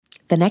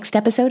The next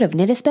episode of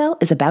Knit a Spell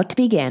is about to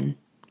begin.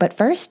 But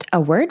first, a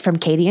word from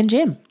Katie and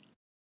Jim.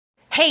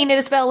 Hey, Knit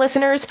a Spell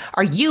listeners,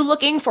 are you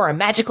looking for a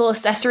magical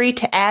accessory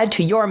to add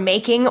to your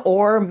making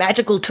or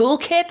magical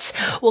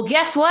toolkits? Well,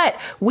 guess what?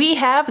 We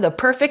have the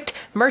perfect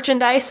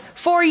merchandise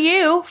for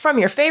you from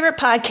your favorite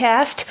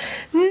podcast,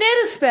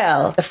 Knit a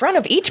Spell. The front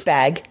of each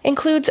bag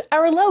includes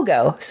our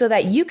logo so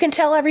that you can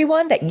tell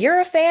everyone that you're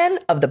a fan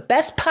of the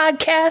best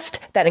podcast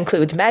that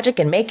includes magic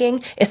and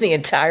making in the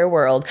entire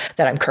world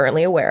that I'm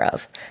currently aware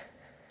of.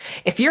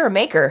 If you're a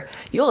maker,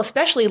 you'll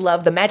especially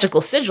love the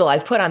magical sigil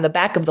I've put on the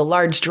back of the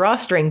large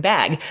drawstring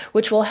bag,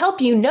 which will help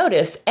you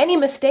notice any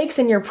mistakes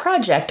in your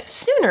project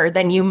sooner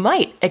than you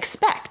might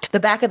expect.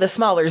 The back of the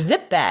smaller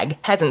zip bag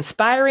has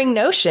inspiring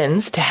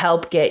notions to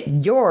help get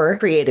your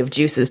creative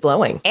juices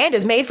flowing, and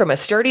is made from a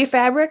sturdy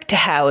fabric to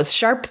house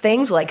sharp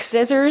things like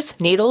scissors,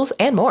 needles,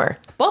 and more.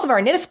 Both of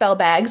our Knit a Spell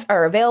bags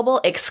are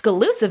available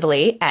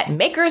exclusively at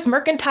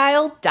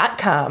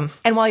makersmercantile.com.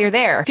 And while you're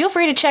there, feel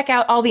free to check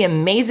out all the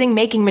amazing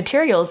making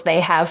materials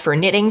they have for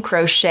knitting,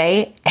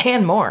 crochet,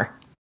 and more.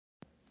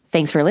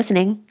 Thanks for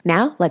listening.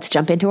 Now, let's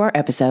jump into our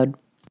episode.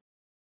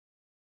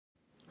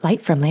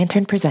 Light from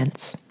Lantern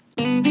presents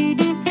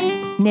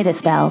Knit a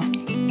Spell.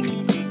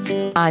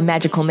 I'm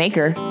magical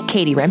maker,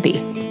 Katie Rempe.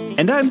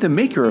 And I'm the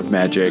maker of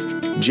magic,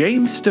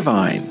 James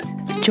Devine.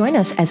 Join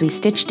us as we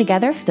stitch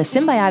together the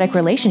symbiotic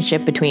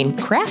relationship between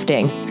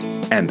crafting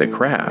and the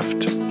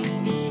craft.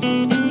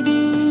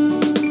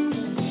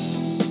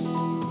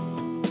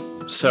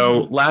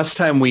 So last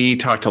time we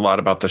talked a lot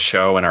about the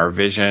show and our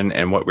vision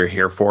and what we're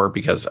here for,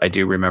 because I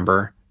do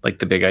remember like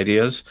the big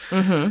ideas.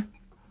 Mm-hmm.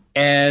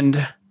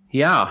 And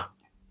yeah,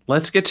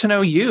 let's get to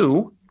know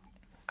you.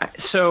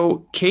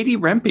 So Katie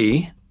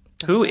Rempe,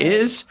 who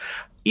is,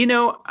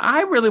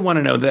 I really want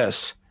to know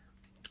this.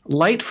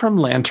 Light from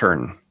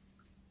Lantern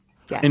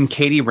and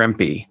Katie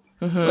Rempe.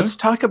 Mm-hmm. Let's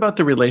talk about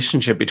the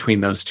relationship between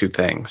those two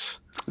things.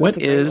 What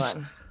is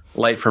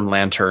Light from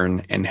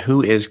Lantern and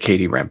who is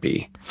Katie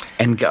Rempe?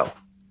 And go.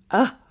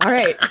 Oh, all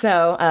right.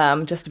 So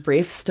just a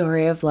brief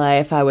story of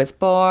life. I was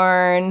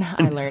born.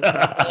 I learned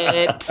to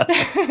knit.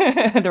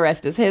 The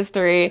rest is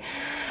history.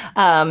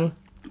 So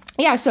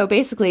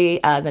basically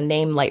the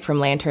name Light from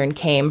Lantern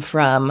came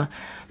from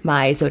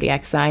my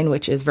zodiac sign,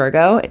 which is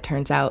Virgo. It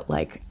turns out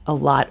like a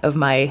lot of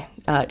my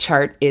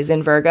chart is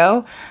in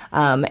Virgo,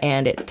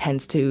 and it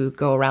tends to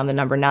go around the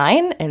number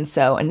 9. And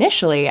so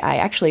initially I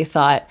actually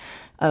thought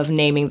of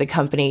naming the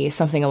company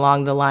something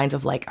along the lines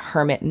of like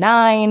Hermit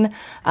 9.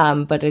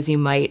 But as you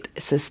might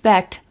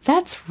suspect,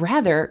 that's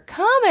rather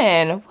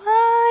common.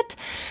 What?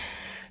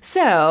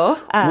 So...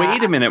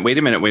 Wait a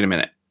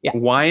minute. Yeah.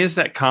 Why is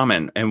that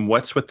common? And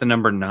what's with the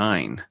number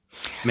 9?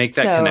 Make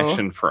that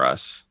connection for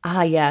us.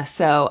 Yeah.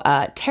 So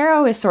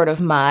tarot is sort of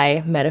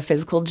my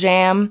metaphysical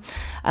jam.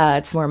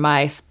 It's where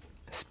my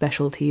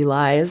specialty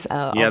lies.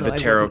 The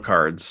tarot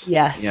cards.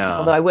 Yes. Yeah.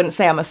 Although I wouldn't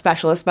say I'm a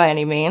specialist by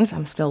any means.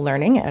 I'm still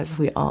learning, as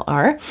we all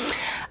are.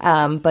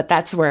 But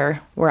that's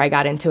where I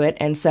got into it.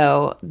 And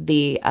so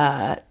the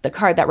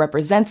card that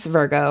represents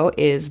Virgo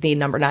is the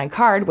number 9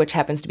 card, which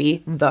happens to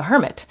be the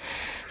Hermit.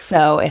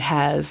 So it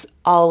has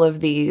all of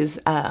these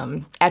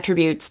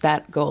attributes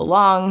that go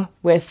along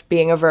with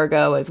being a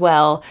Virgo as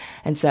well.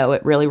 And so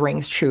it really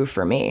rings true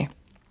for me.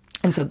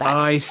 And so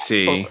that's... I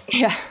see.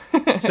 Yeah.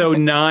 So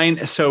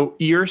 9. So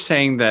you're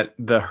saying that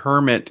the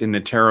Hermit in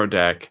the tarot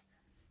deck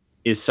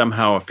is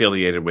somehow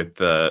affiliated with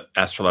the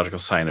astrological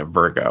sign of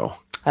Virgo.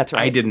 That's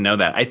right. I didn't know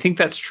that. I think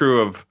that's true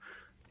of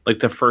like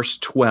the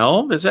first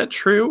 12. Is that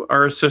true?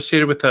 Are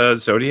associated with the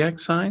zodiac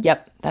sign?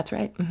 Yep. That's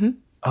right. Mm-hmm.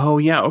 Oh,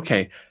 yeah.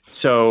 Okay.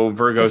 So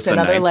Virgo's just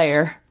another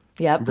layer.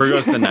 Yep.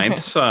 Virgo's the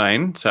 9th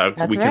sign. So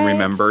we can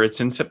remember it's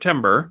in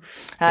September.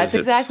 That's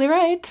exactly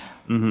right.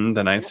 The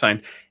 9th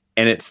sign.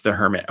 And it's the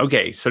Hermit.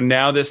 Okay, so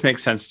now this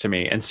makes sense to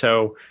me. And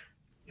so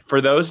for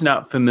those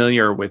not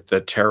familiar with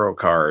the tarot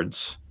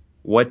cards,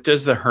 what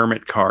does the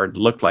Hermit card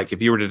look like?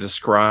 If you were to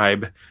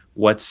describe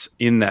what's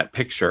in that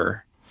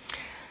picture.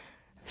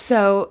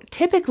 So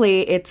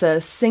typically it's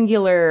a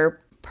singular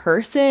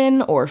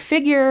person or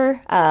figure,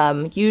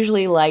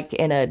 usually like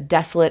in a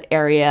desolate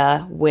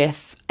area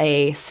with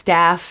a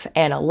staff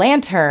and a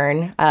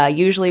lantern,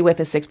 usually with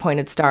a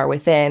 6-pointed star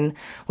within,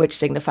 which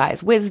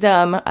signifies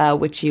wisdom,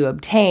 which you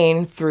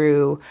obtain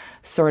through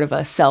sort of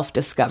a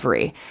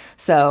self-discovery.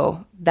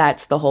 So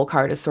that's the whole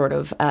card, is sort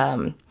of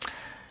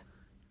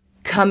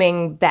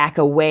coming back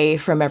away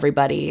from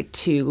everybody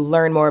to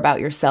learn more about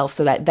yourself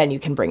so that then you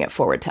can bring it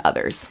forward to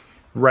others.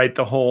 Right.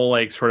 The whole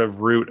like sort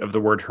of root of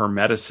the word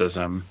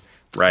hermeticism,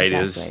 right,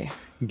 exactly. is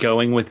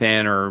going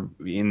within or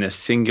in this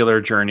singular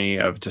journey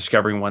of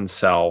discovering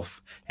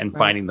oneself and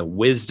finding the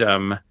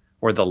wisdom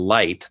or the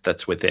light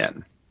that's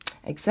within.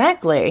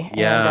 Exactly.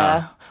 Yeah.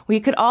 And we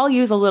could all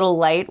use a little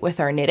light with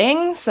our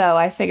knitting. So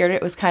I figured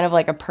it was kind of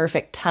like a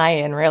perfect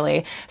tie-in,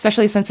 really,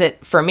 especially since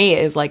it, for me,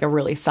 is like a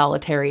really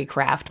solitary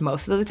craft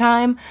most of the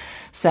time.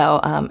 So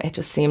it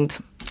just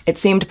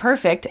seemed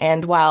perfect.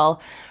 And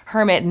while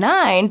Hermit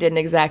 9 didn't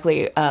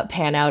exactly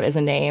pan out as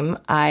a name,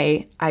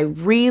 I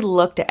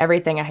re-looked at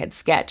everything I had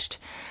sketched.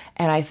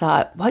 And I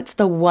thought, what's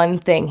the one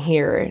thing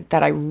here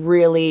that I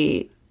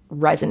really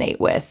resonate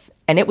with?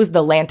 And it was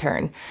the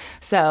lantern.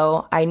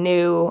 So I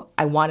knew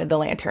I wanted the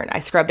lantern. I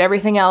scrubbed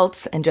everything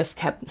else and just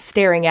kept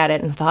staring at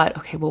it and thought,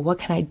 okay, well, what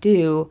can I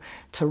do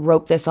to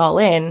rope this all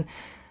in?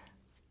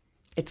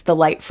 It's the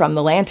light from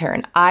the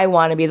lantern. I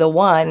want to be the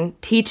one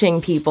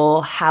teaching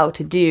people how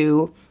to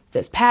do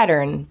this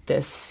pattern,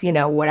 this,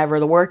 whatever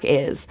the work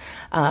is,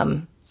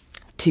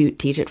 to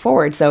teach it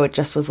forward. So it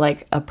just was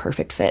like a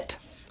perfect fit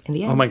in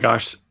the end. Oh my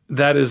gosh,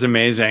 that is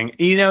amazing.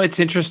 It's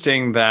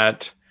interesting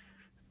that,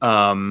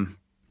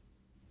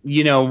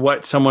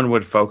 what someone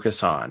would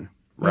focus on,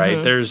 right?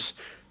 Mm-hmm. There's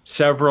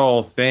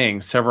several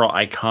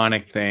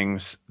iconic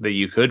things that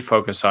you could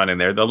focus on in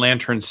there. The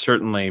lantern's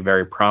certainly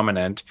very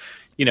prominent,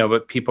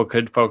 but people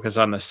could focus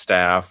on the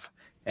staff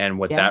and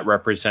what that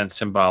represents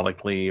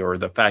symbolically, or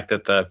the fact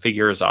that the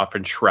figure is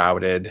often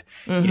shrouded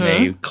in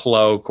a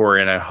cloak or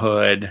in a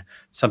hood,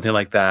 something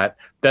like that,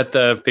 that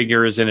the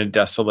figure is in a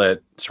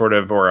desolate sort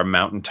of, or a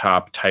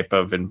mountaintop type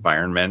of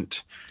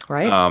environment.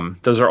 Right.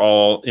 Those are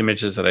all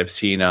images that I've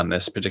seen on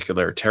this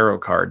particular tarot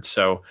card.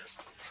 So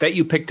that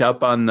you picked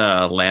up on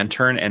the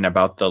lantern and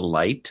about the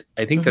light,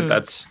 I think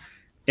that's,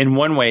 in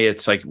one way,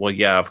 it's like, well,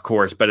 yeah, of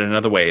course. But in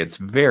another way, it's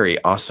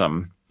very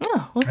awesome.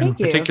 Oh, well, thank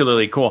you.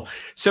 Particularly cool.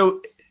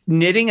 So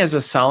knitting as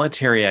a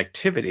solitary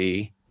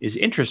activity is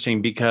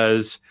interesting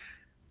because,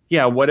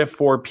 what if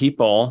 4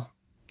 people,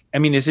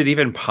 is it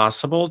even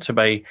possible to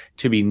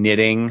be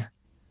knitting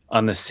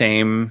on the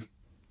same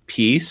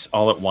piece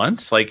all at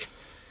once? Like,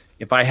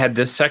 if I had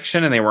this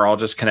section and they were all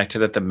just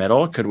connected at the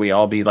middle, could we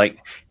all be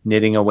like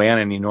knitting away on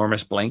an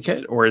enormous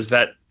blanket? Or is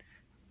that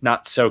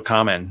not so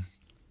common?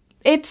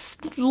 It's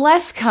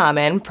less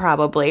common,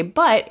 probably,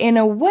 but in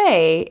a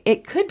way,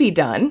 it could be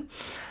done.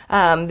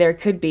 There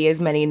could be as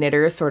many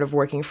knitters sort of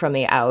working from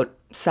the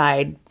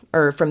outside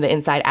or from the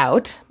inside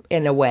out.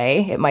 In a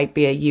way, it might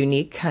be a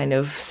unique kind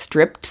of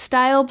stripped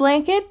style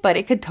blanket, but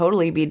it could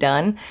totally be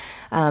done.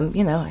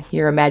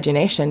 Your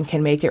imagination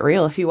can make it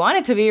real if you want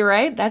it to be,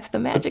 right? That's the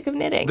magic of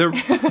knitting.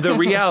 The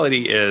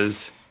reality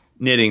is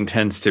knitting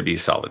tends to be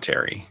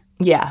solitary.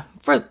 Yeah,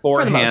 for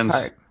the most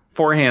part.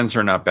 4 hands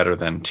are not better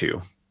than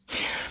 2.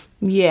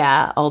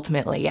 Yeah,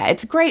 ultimately, yeah.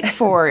 It's great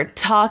for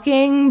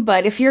talking,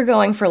 but if you're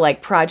going for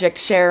like project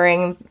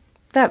sharing,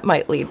 that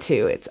might lead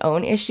to its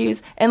own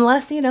issues,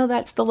 unless,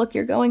 that's the look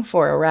you're going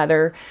for, a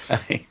rather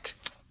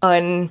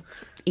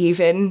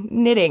uneven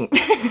knitting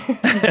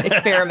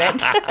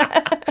experiment.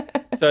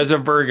 So as a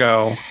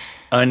Virgo,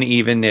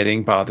 uneven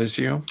knitting bothers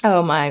you?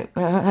 Oh, my.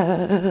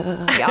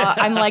 Yeah,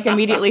 I'm like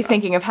immediately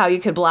thinking of how you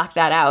could block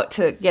that out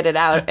to get it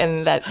out,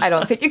 and that I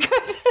don't think you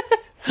could.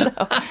 So,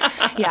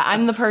 yeah,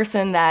 I'm the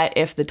person that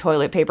if the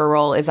toilet paper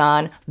roll is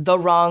on the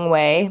wrong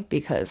way,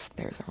 because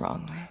there's a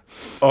wrong way,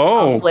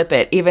 I'll flip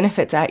it, even if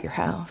it's at your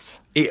house.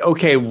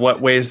 Okay,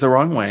 what way is the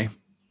wrong way?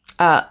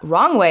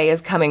 Wrong way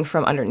is coming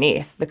from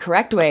underneath. The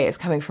correct way is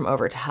coming from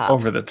over top.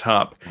 Over the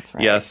top. That's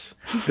right. Yes.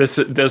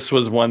 This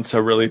was once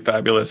a really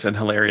fabulous and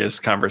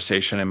hilarious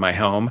conversation in my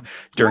home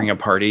during a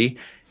party.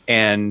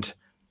 And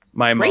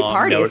my Great mom...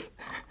 parties.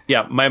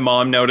 My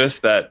mom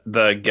noticed that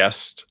the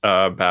guest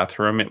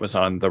bathroom, it was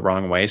on the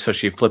wrong way, so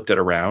she flipped it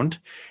around.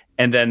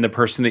 And then the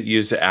person that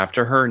used it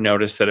after her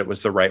noticed that it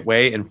was the right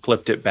way and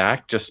flipped it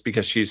back just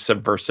because she's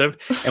subversive.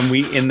 And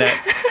we, in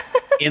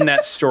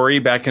that story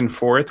back and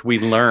forth, we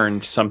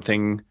learned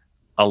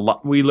a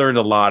lot. We learned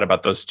a lot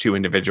about those 2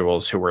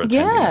 individuals who were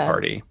attending the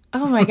party.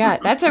 Oh my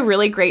God. That's a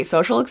really great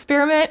social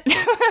experiment.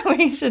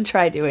 We should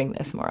try doing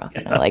this more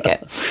often. I like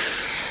it.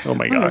 Oh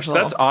my gosh.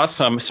 That's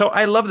awesome. So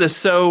I love this.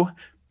 So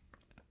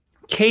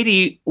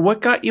Katie, what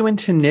got you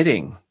into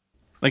knitting?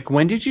 Like,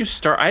 when did you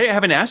start? I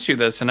haven't asked you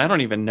this, and I don't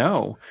even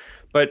know.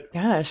 But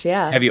gosh,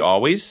 yeah. Have you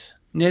always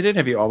knitted?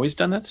 Have you always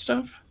done that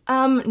stuff?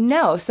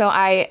 No. So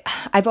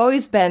I've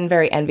always been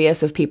very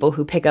envious of people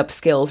who pick up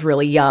skills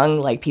really young,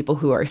 like people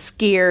who are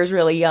skiers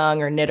really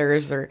young or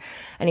knitters or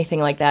anything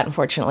like that.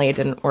 Unfortunately, it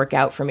didn't work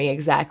out for me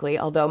exactly,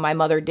 although my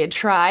mother did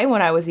try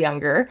when I was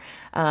younger.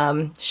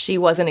 She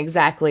wasn't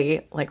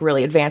exactly like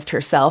really advanced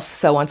herself.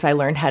 So once I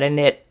learned how to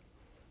knit,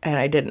 and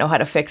I didn't know how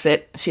to fix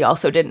it, she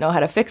also didn't know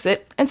how to fix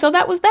it. And so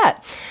that was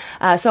that.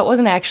 So it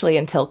wasn't actually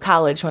until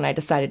college when I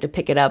decided to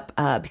pick it up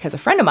because a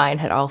friend of mine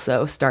had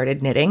also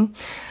started knitting.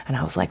 And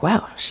I was like,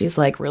 wow, she's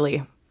like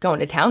really going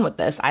to town with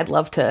this. I'd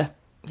love to,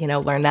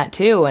 learn that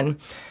too. And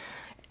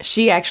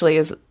she actually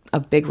is a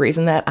big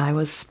reason that I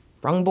was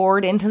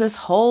sprungboard into this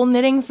whole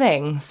knitting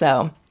thing.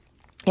 So,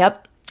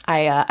 yep.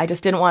 I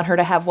just didn't want her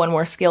to have one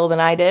more skill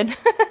than I did.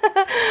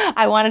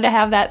 I wanted to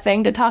have that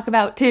thing to talk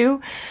about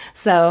too.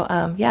 So,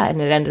 and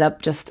it ended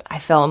up I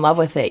fell in love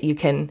with it.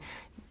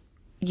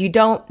 You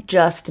don't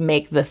just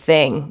make the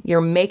thing,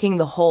 you're making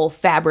the whole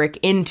fabric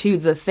into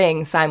the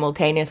thing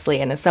simultaneously.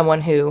 And as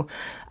someone who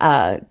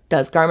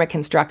does garment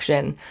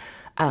construction,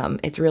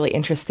 it's really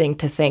interesting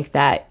to think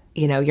that,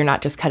 you're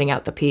not just cutting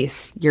out the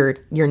piece, you're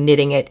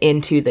knitting it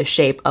into the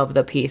shape of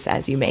the piece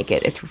as you make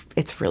it.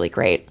 It's really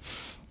great.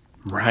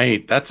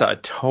 Right. That's a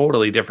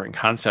totally different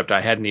concept. I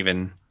hadn't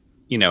even,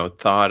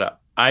 thought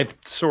I've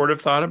sort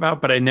of thought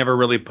about, but I never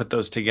really put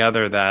those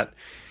together, that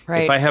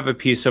Right. if I have a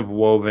piece of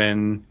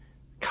woven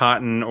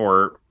cotton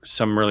or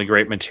some really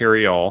great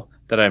material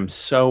that I'm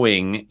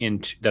sewing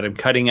into, that I'm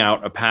cutting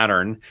out a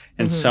pattern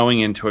and sewing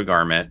into a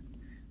garment,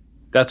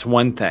 that's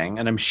one thing.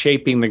 And I'm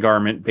shaping the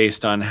garment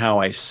based on how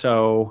I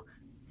sew,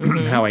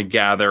 how I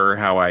gather,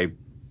 how I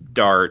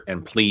dart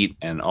and pleat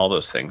and all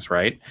those things,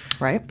 right?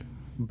 Right.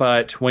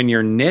 But when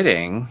you're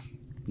knitting,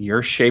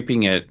 you're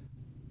shaping it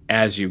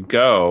as you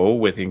go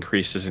with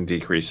increases and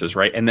decreases,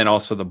 right? And then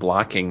also the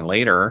blocking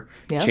later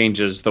Yep.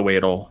 changes the way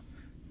it'll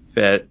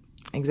fit.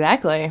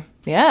 Exactly.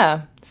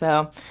 Yeah.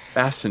 So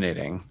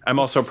Fascinating. I'm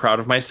also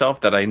proud of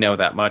myself that I know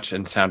that much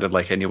and sounded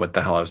like I knew what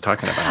the hell I was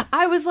talking about.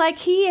 I was like,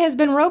 he has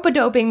been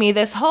rope-a-doping me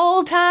this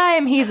whole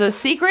time. He's a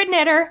secret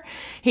knitter.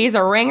 He's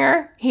a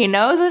ringer. He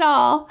knows it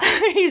all.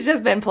 He's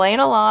just been playing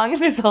along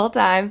this whole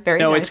time. Very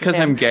No, nice it's of because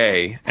him. I'm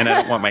gay and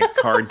I don't want my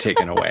card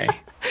taken away.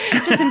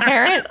 It's just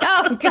inherent.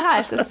 Oh,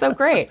 gosh. That's so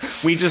great.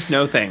 We just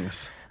know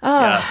things.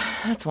 Oh,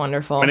 that's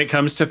wonderful. When it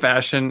comes to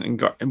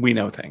fashion, we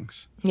know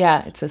things.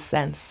 Yeah, it's a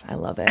sense. I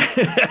love it.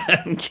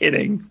 I'm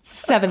kidding.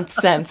 Seventh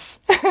sense.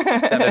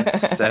 Seventh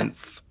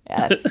sense.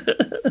 Yes.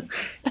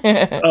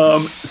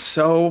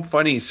 So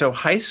funny. So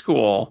high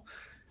school,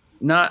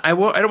 I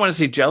don't want to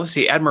say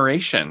jealousy,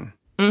 admiration,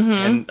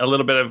 and a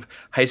little bit of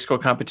high school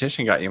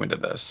competition got you into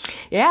this.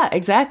 Yeah,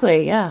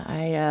 exactly.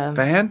 Yeah.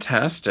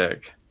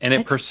 Fantastic. And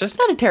it It's persisted.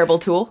 not a terrible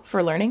tool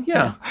for learning.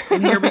 Yeah.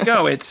 And here we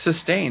go. It's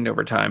sustained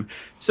over time.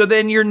 So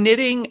then you're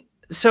knitting.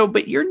 So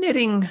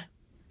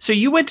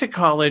you went to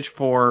college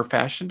for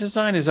fashion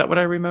design. Is that what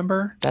I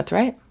remember? That's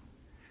right.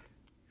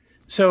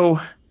 So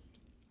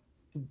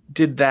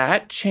did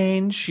that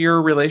change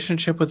your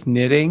relationship with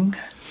knitting?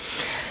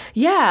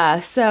 Yeah.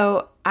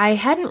 So I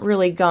hadn't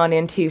really gone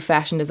into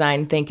fashion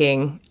design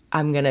thinking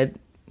I'm going to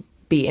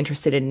be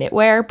interested in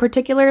knitwear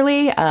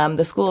particularly.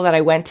 The school that I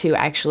went to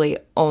actually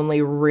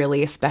only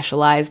really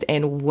specialized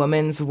in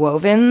women's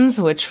wovens,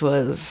 which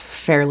was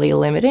fairly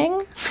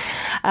limiting.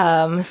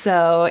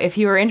 So if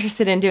you were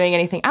interested in doing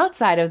anything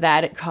outside of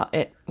that,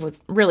 it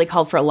was really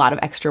called for a lot of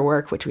extra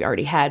work, which we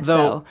already had.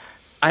 Though,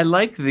 I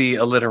like the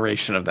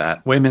alliteration of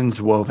that,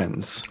 women's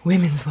wovens.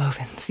 Women's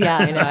wovens. Yeah,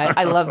 I know.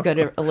 I love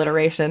good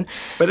alliteration.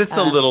 But it's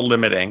a little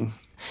limiting.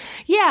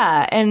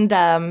 Yeah, and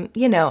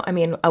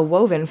a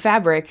woven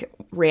fabric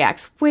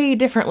reacts way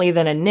differently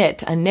than a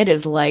knit. A knit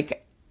is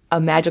like a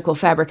magical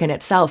fabric in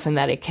itself, in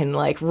that it can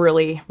like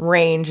really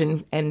range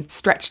and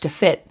stretch to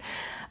fit.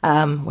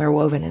 Where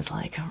woven is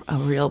like a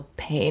real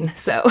pain.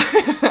 So,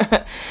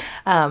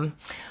 but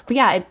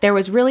yeah, there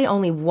was really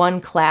only one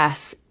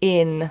class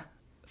in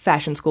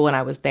fashion school when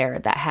I was there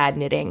that had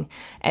knitting,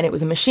 and it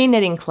was a machine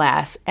knitting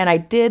class, and I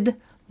did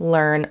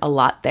learn a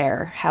lot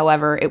there.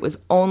 However, it was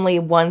only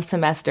one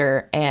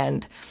semester,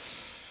 and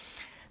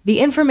the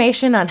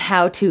information on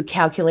how to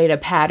calculate a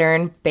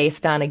pattern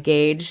based on a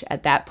gauge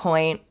at that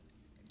point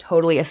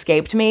totally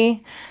escaped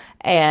me.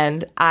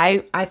 And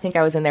I think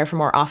I was in there for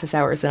more office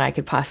hours than I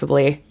could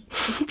possibly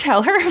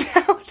tell her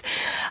about.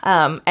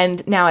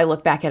 And now I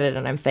look back at it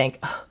and I'm thinking,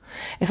 oh,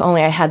 if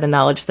only I had the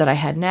knowledge that I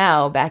had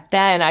now back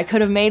then, I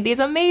could have made these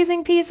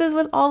amazing pieces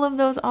with all of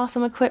those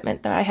awesome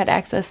equipment that I had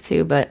access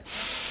to. But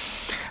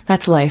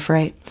that's life,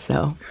 right?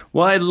 So,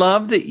 well, I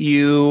love that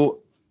you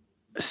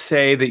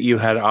say that you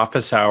had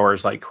office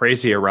hours like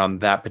crazy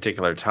around that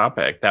particular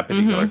topic, that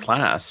particular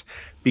class,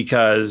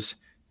 because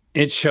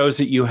it shows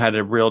that you had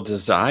a real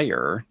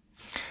desire,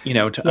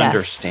 to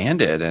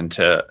understand it and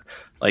to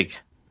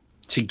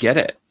get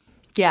it.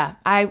 Yeah,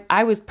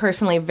 I was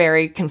personally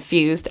very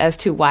confused as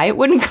to why it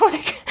wouldn't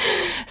click.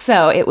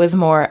 So it was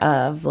more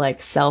of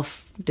like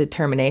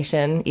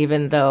self-determination,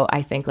 even though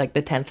I think like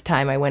the 10th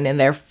time I went in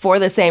there for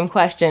the same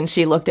question,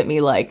 she looked at me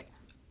like,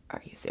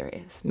 are you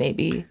serious?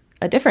 Maybe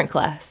a different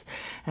class.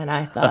 And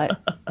I thought,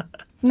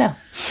 no.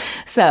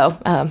 So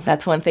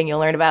that's one thing you'll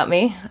learn about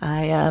me.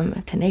 I am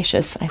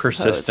tenacious, I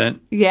Persistent.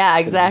 suppose. Yeah,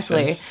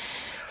 exactly. Tenacious.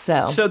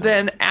 So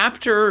then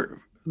after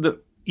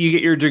you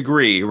get your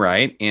degree,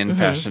 right, in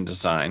fashion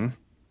design,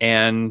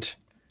 and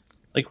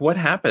what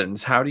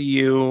happens? How do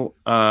you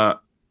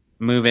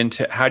move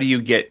into, how do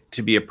you get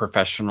to be a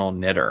professional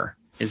knitter?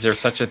 Is there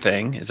such a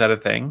thing? Is that a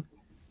thing?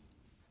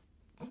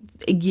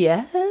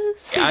 yes.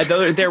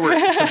 There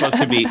were supposed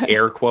to be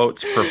air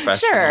quotes,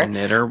 professional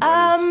knitter.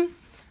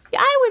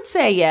 I would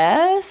say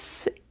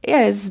yes,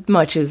 as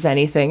much as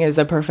anything as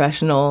a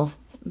professional,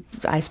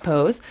 I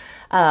suppose.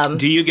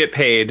 Do you get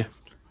paid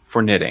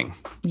for knitting?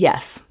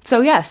 Yes.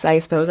 So yes, I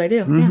suppose I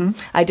do. Yeah.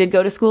 I did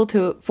go to school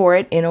for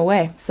it in a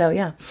way. So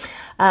yeah.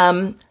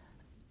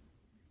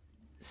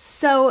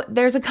 So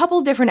there's a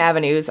couple different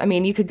avenues. I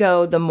mean, you could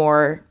go the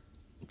more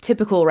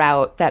typical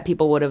route that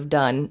people would have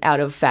done out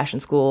of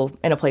fashion school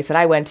in a place that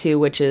I went to,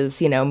 which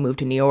is, move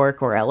to New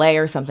York or LA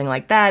or something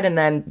like that, and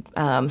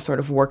then sort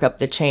of work up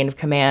the chain of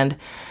command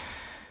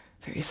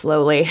very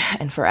slowly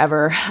and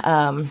forever,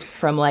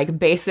 from like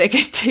basic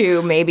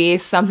to maybe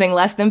something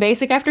less than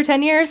basic after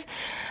 10 years.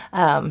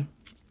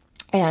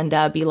 and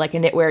be like a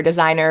knitwear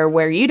designer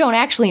where you don't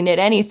actually knit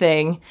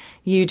anything.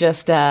 You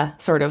just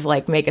sort of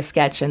like make a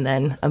sketch and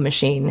then a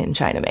machine in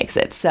China makes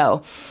it.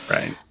 So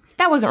Right.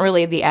 that wasn't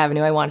really the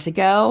avenue I wanted to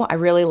go. I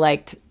really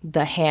liked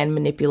the hand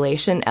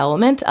manipulation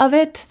element of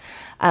it,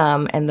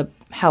 and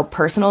how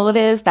personal it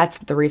is. That's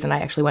the reason I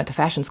actually went to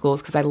fashion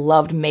schools, because I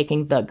loved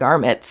making the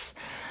garments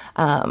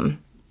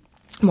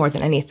more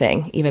than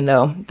anything, even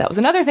though that was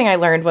another thing I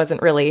learned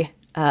wasn't really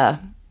a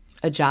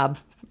job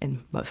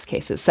in most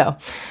cases. So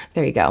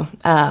there you go.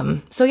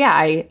 So yeah,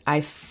 I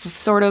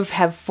sort of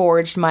have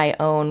forged my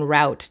own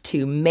route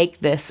to make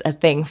this a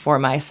thing for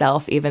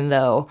myself, even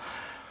though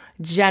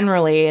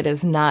generally it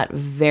is not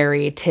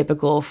very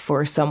typical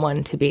for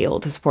someone to be able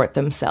to support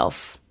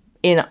themselves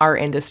in our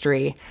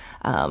industry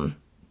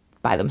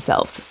by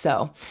themselves.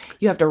 So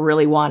you have to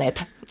really want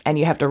it, and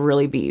you have to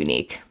really be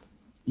unique.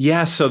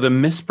 Yeah, so the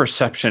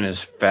misperception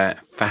is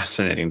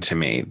fascinating to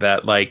me,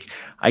 that like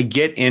I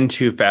get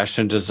into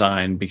fashion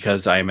design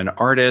because I'm an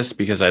artist,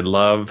 because I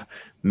love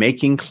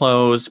making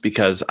clothes,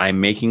 because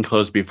I'm making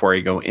clothes before I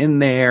go in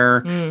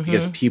there,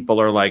 because people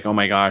are like, oh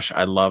my gosh,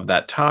 I love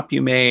that top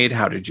you made.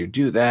 How did you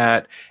do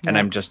that? And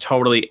I'm just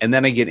totally, and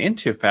then I get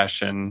into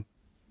fashion,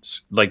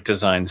 like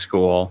design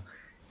school,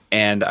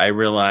 and I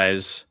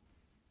realize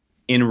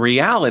in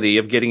reality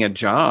of getting a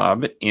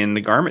job in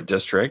the garment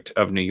district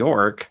of New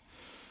York,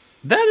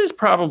 that is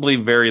probably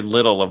very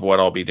little of what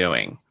I'll be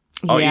doing.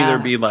 I'll either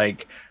be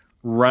like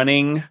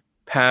running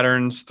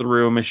patterns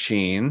through a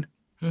machine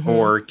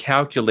or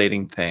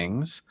calculating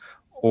things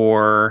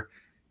or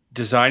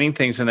designing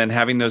things and then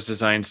having those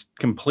designs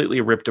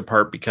completely ripped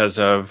apart because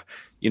of,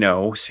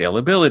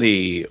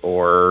 saleability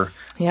or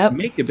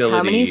makeability.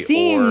 How many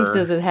seams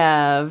does it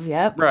have?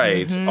 Yep.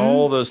 Right.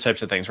 All those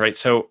types of things. Right.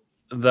 So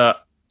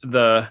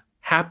the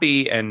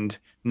happy and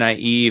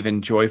naive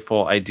and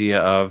joyful idea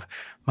of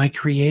my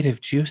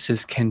creative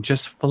juices can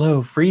just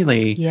flow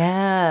freely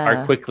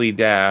are quickly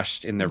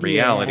dashed in the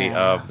reality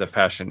of the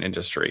fashion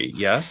industry.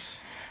 Yes?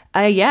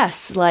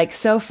 Yes. Like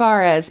so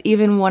far as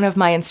even one of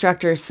my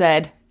instructors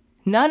said,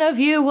 none of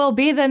you will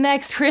be the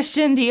next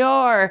Christian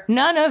Dior.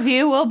 None of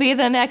you will be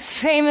the next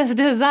famous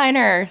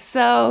designer.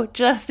 So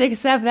just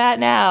accept that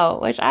now,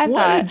 which I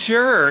thought a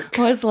jerk.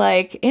 Was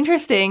like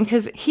interesting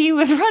because he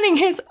was running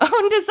his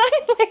own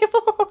design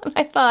label. And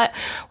I thought,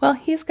 well,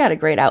 he's got a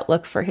great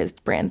outlook for his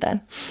brand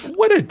then.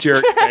 What a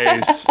jerk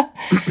face.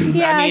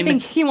 I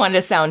think he wanted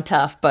to sound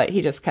tough, but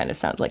he just kind of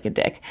sounds like a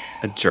dick.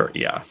 A jerk,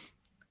 yeah.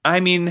 I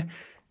mean,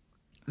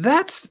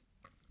 that's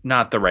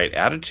not the right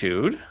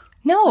attitude.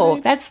 No,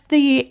 that's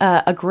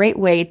a great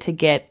way to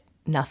get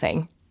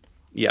nothing.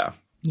 Yeah.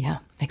 Yeah,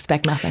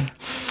 expect nothing.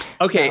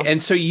 Okay,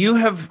 and so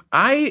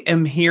I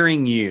am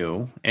hearing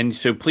you, and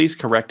so please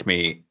correct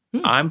me.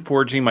 I'm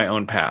forging my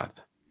own path.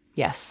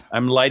 Yes.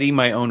 I'm lighting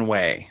my own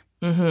way.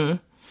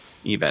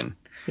 Even.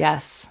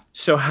 Yes.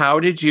 So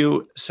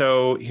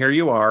so here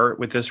you are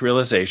with this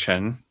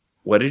realization.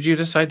 What did you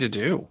decide to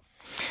do?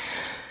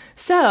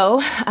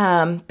 So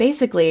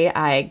basically,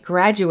 I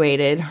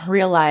graduated,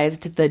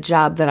 realized the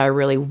job that I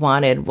really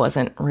wanted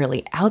wasn't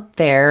really out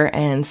there,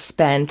 and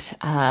spent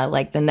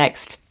like the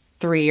next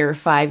 3 or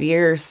 5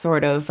 years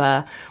sort of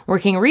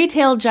working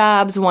retail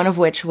jobs, one of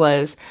which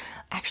was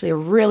actually a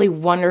really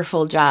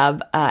wonderful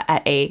job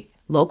at a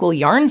local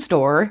yarn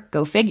store,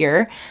 go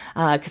figure,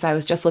 because I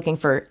was just looking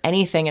for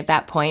anything at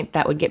that point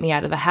that would get me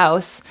out of the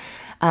house.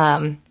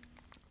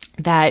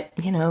 That,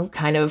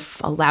 kind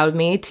of allowed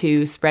me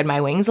to spread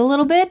my wings a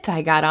little bit.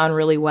 I got on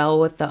really well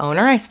with the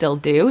owner. I still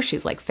do.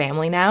 She's like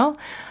family now.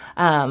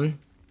 And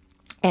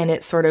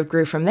it sort of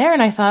grew from there.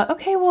 And I thought,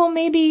 okay, well,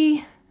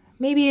 maybe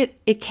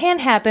it can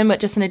happen, but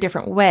just in a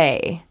different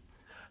way.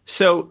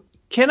 So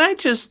can I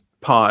just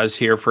pause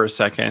here for a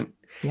second?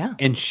 Yeah.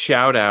 And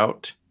shout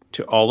out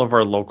to all of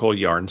our local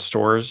yarn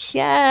stores.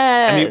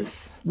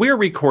 Yes. We're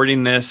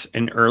recording this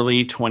in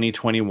early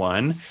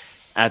 2021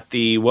 at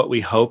what we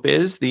hope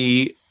is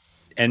the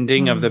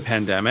ending of the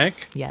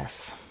pandemic.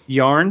 Yes.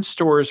 Yarn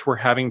stores were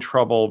having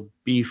trouble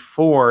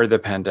before the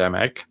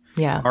pandemic.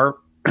 Yeah.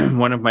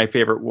 One of my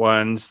favorite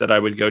ones that I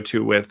would go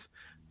to with,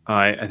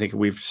 I think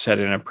we've said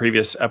in a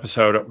previous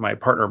episode, my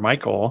partner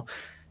Michael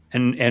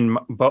and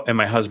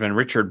my husband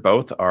Richard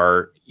both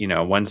are,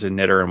 one's a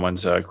knitter and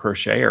one's a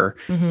crocheter.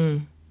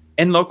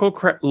 And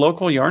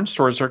local yarn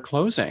stores are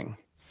closing,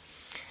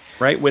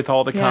 right? With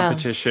all the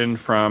competition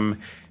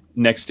from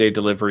next day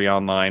delivery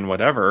online,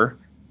 whatever.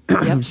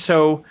 Yep.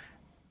 So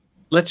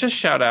let's just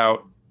shout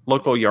out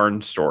local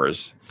yarn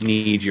stores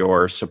need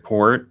your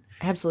support.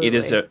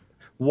 Absolutely.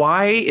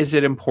 Why is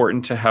it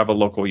important to have a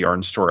local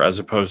yarn store as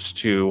opposed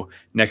to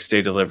next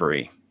day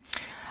delivery?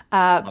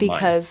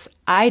 Because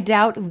I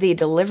doubt the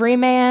delivery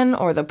man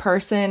or the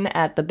person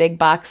at the big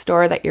box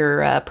store that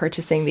you're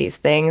purchasing these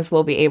things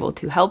will be able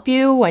to help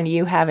you when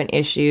you have an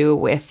issue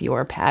with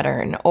your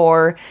pattern.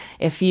 Or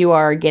if you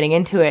are getting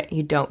into it,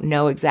 you don't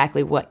know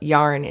exactly what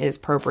yarn is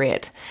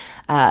appropriate.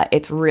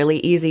 It's really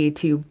easy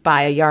to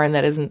buy a yarn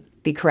that isn't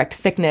the correct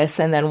thickness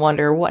and then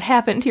wonder what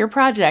happened to your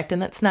project.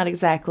 And that's not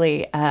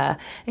exactly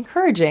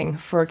encouraging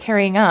for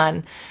carrying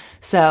on.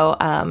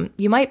 So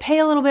you might pay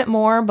a little bit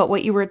more, but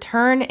what you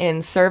return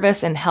in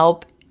service and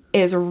help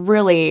is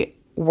really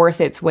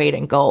worth its weight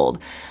in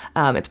gold.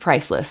 It's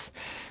priceless.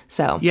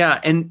 So yeah,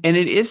 and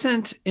it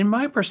isn't, in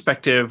my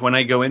perspective, when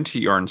I go into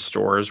yarn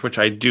stores, which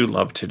I do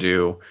love to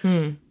do,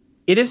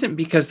 it isn't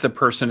because the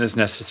person is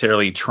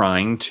necessarily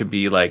trying to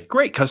be like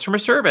great customer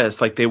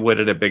service like they would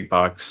at a big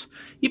box,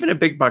 even a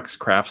big box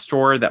craft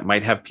store that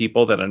might have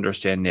people that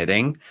understand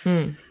knitting.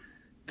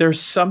 There's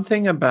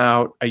something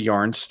about a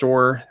yarn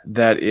store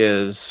that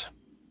is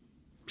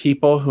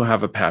people who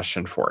have a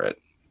passion for it.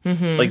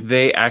 Like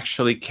they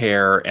actually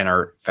care and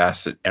are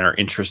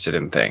interested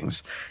in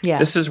things. Yeah.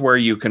 This is where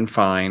you can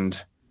find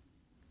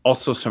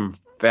also some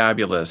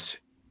fabulous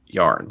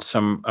yarn,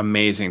 some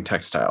amazing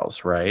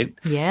textiles, right?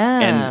 Yeah.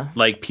 And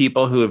like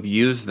people who have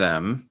used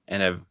them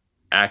and have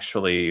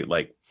actually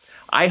like,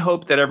 I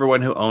hope that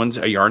everyone who owns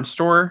a yarn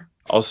store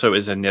also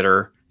is a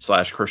knitter /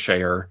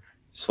 crocheter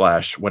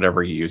 /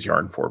 whatever you use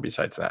yarn for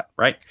besides that,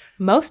 right?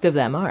 Most of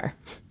them are.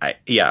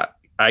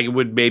 I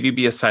would maybe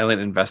be a silent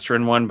investor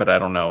in one, but I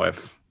don't know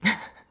if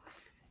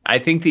I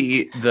think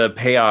the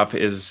payoff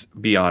is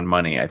beyond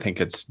money. I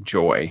think it's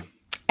joy.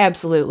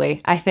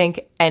 Absolutely. I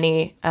think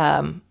any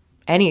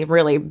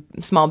really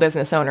small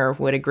business owner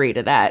would agree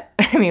to that.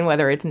 I mean,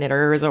 whether it's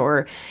knitters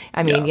or,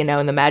 you know,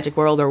 in the magic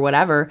world or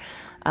whatever,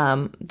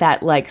 that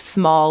like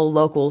small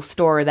local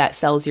store that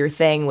sells your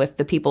thing with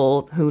the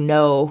people who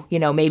know, you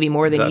know, maybe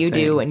more than you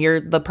do. And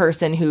you're the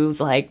person who's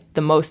like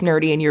the most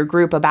nerdy in your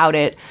group about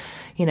it.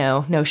 You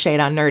know, no shade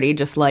on nerdy,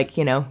 just like,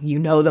 you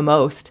know the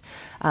most.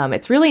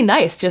 It's really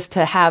nice just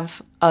to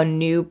have a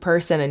new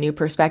person, a new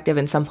perspective,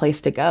 and some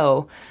place to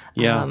go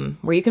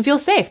where you can feel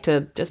safe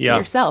to just be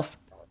yourself.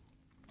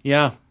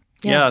 Yeah.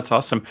 It's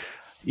awesome.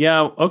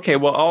 Yeah. Okay.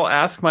 Well, I'll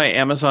ask my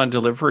Amazon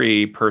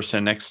delivery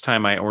person next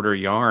time I order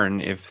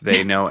yarn if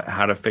they know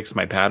how to fix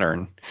my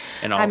pattern.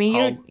 And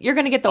you're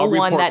going to get the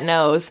one that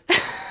knows.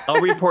 I'll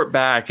report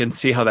back and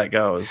see how that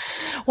goes.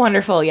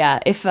 Wonderful. Yeah.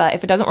 If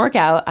it doesn't work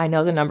out, I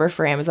know the number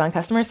for Amazon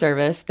customer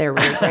service. They're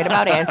really great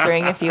about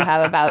answering if you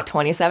have about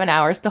 27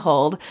 hours to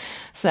hold.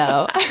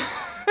 So,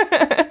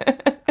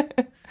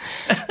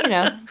 you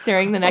know,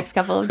 during the next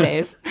couple of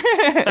days.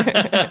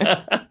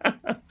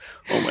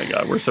 Oh my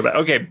God, we're so bad.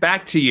 Okay,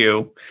 back to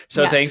you.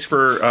 So thanks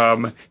for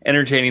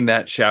entertaining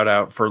that shout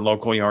out for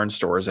local yarn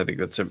stores. I think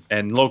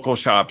and local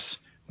shops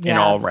in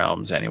all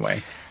realms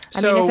anyway.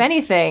 I mean, if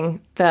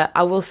anything,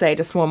 I will say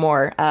just one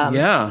more.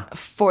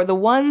 For the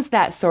ones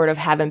that sort of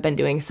haven't been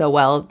doing so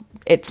well,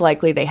 it's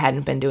likely they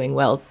hadn't been doing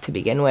well to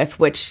begin with,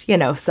 which, you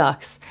know,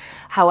 sucks.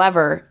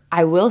 However,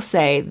 I will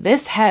say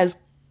this has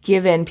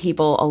given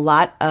people a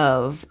lot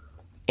of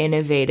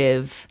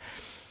innovative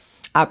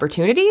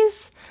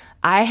opportunities.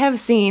 I have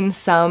seen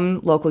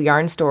some local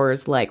yarn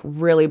stores like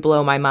really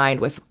blow my mind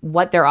with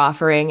what they're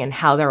offering and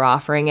how they're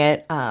offering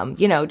it.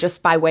 You know,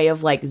 just by way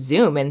of like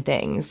Zoom and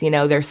things. You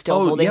know, they're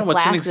still holding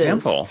classes. What's an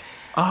example?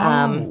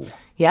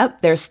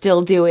 Yep, they're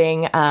still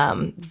doing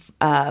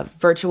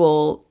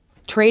virtual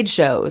trade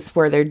shows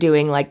where they're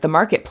doing like the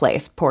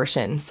marketplace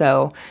portion.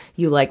 So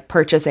you like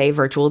purchase a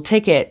virtual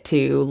ticket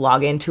to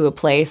log into a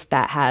place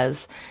that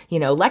has, you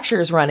know,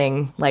 lectures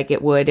running like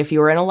it would if you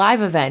were in a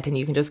live event, and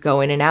you can just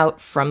go in and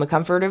out from the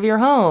comfort of your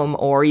home,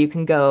 or you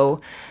can go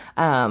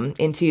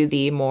into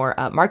the more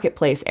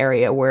marketplace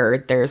area where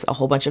there's a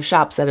whole bunch of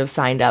shops that have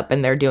signed up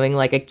and they're doing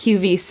like a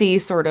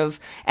QVC sort of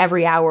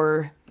every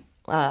hour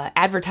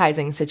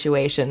advertising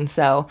situation.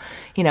 So,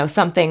 you know,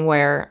 something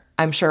where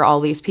I'm sure all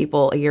these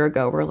people a year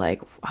ago were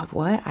like,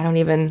 what? I don't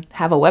even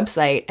have a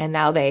website. And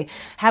now they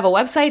have a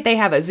website, they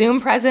have a Zoom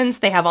presence,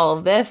 they have all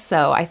of this.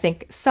 So I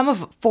think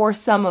for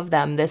some of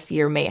them this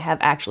year may have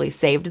actually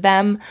saved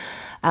them.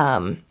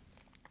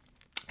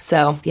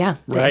 So yeah.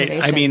 Right.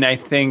 Innovation. I mean, I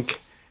think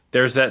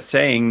there's that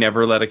saying,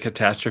 never let a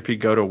catastrophe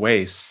go to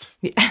waste.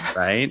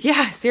 Right?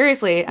 Yeah,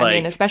 seriously. I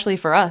mean, especially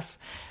for us.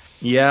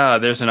 Yeah,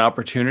 there's an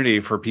opportunity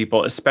for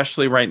people,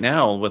 especially right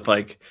now with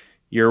like,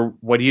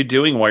 what are you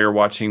doing while you're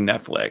watching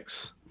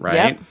Netflix,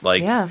 right?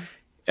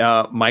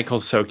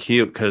 Michael's so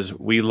cute because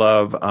we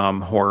love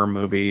horror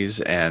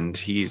movies, and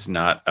he's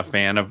not a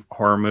fan of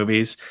horror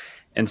movies.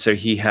 And so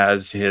he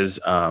has his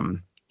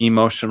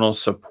emotional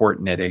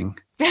support knitting.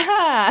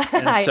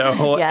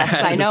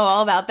 I know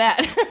all about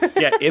that.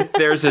 If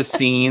there's a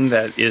scene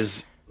that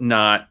is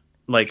not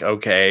like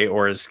okay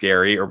or is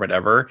scary or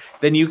whatever,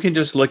 then you can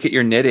just look at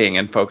your knitting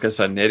and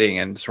focus on knitting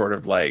and sort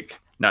of like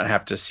not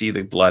have to see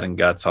the blood and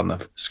guts on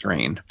the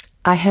screen.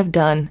 I have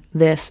done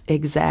this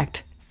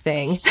exact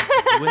thing.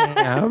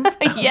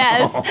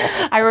 Yes.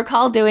 I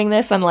recall doing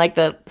this on like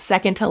the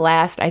second to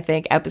last, I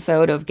think,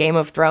 episode of Game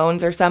of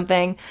Thrones or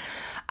something.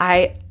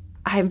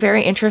 I'm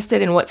very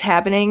interested in what's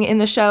happening in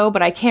the show,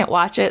 but I can't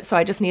watch it, so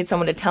I just need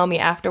someone to tell me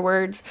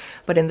afterwards.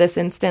 But in this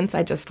instance,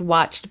 I just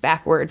watched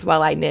backwards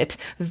while I knit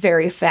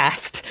very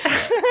fast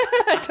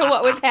to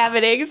what was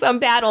happening. Some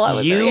battle. I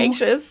was very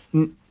anxious.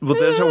 Well,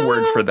 there's a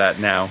word for that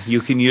now.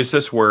 You can use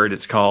this word.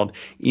 It's called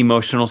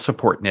emotional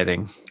support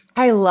knitting.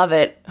 I love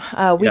it.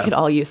 We Yeah. could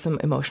all use some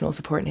emotional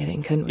support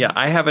knitting, couldn't we? Yeah,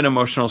 I have an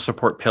emotional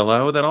support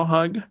pillow that I'll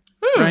hug,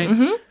 right?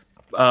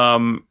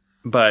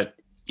 But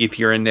if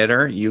you're a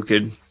knitter, you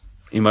could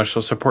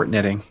emotional support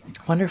knitting.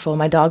 Wonderful.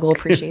 My dog will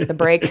appreciate the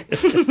break.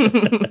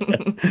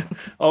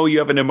 Oh, you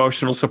have an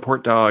emotional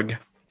support dog.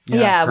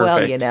 Yeah, well,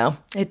 perfect. you know,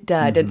 it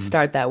did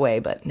start that way,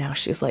 but now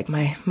she's like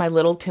my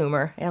little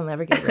tumor. I'll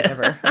never get rid of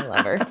her. I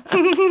love her.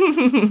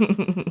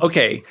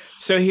 Okay,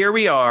 so here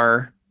we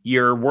are.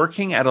 You're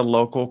working at a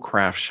local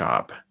craft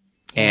shop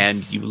and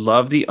you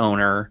love the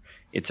owner.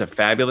 It's a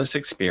fabulous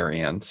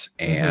experience.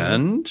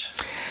 And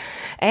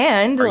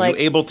And are like,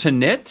 you able to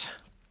knit?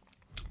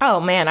 oh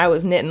man, I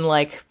was knitting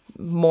like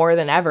more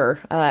than ever.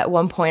 At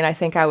one point, I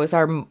think I was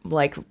our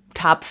like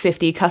top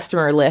 50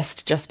 customer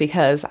list just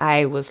because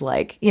I was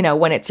like, you know,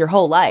 when it's your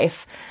whole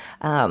life.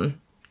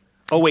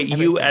 Oh, wait,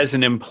 you as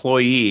an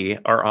employee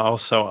are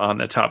also on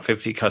the top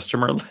 50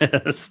 customer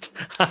list.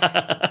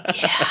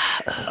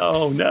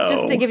 Oh, no.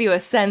 Just to give you a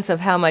sense of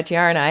how much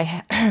yarn I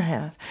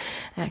have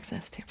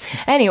access to.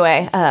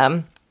 Anyway,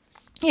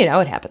 you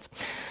know, it happens.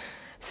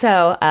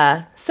 So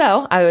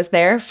I was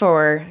there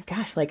for,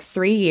 gosh, like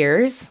 3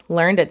 years,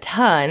 learned a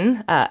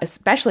ton,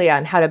 especially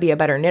on how to be a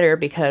better knitter,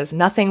 because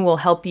nothing will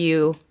help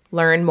you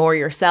learn more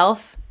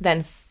yourself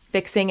than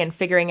fixing and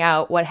figuring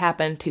out what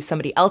happened to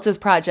somebody else's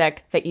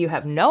project that you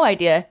have no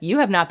idea. You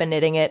have not been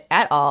knitting it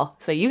at all.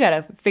 So you got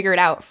to figure it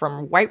out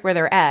from right where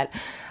they're at.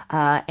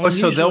 And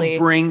So usually, they'll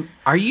bring,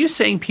 are you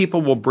saying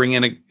people will bring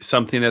in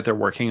something that they're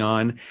working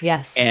on?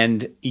 Yes.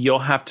 And you'll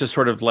have to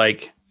sort of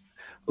like,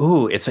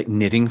 ooh, it's like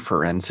knitting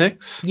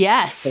forensics.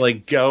 Yes.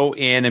 Like go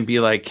in and be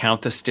like,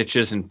 count the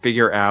stitches and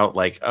figure out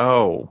like,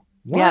 oh,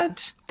 what? Yep.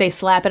 They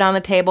slap it on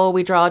the table.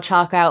 We draw a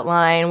chalk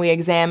outline. We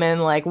examine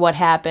like what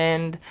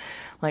happened,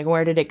 like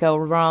where did it go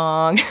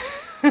wrong.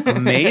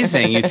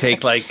 Amazing. You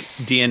take like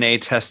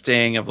DNA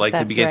testing of like the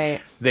That's beginning.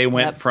 right. They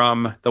went Yep.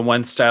 from the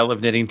one style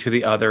of knitting to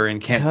the other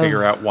and can't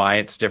figure out why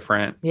it's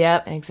different.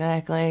 Yep,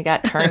 exactly.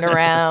 Got turned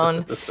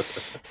around.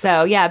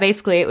 So yeah,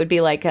 basically it would be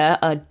like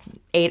a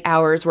 8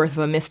 hours worth of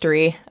a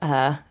mystery.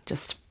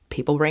 Just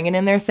people bringing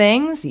in their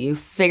things, you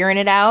figuring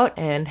it out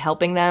and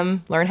helping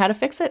them learn how to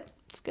fix it.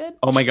 It's good.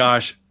 Oh my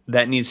gosh.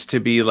 That needs to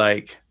be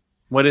like,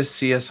 what does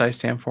CSI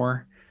stand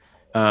for?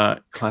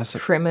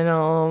 Classic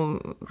Criminal.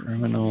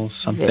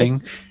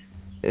 something.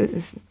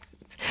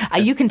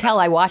 You can tell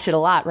I watch it a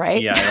lot,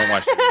 right? Yeah, I don't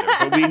watch it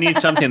either. But we need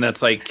something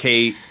that's like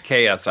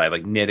KSI,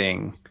 like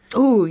knitting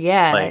Ooh,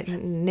 yeah. Like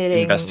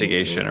knitting.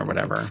 investigation or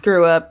whatever.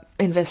 Screw up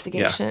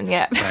investigation.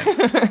 Yeah.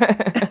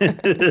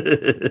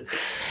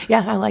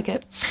 Yeah, I like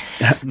it.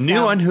 New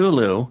on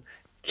Hulu,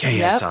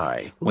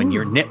 KSI. When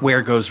your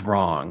knitwear goes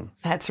wrong,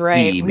 That's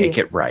right. we make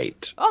it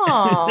right.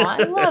 Oh,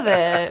 I love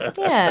it.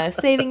 Yeah,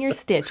 saving your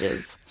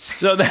stitches.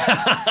 So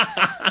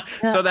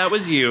that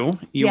was you.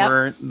 You Yep.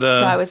 were the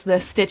So I was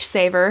the stitch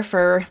saver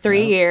for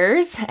 3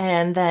 years.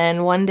 And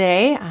then one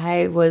day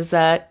I was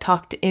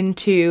talked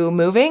into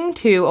moving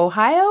to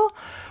Ohio,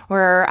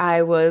 where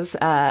I was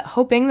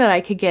hoping that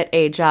I could get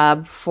a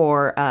job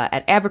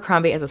at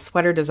Abercrombie as a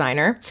sweater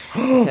designer.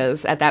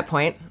 Because at that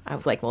point, I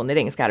was like, well,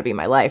 knitting has got to be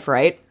my life,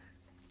 right?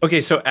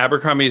 Okay, so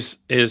Abercrombie's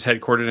is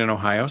headquartered in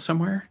Ohio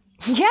somewhere?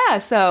 Yeah,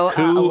 so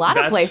a lot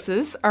of That's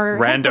places are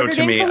rando headquartered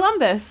to me. in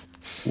Columbus.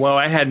 Well,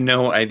 I had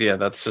no idea.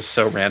 That's just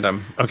so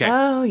random. Okay.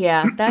 Oh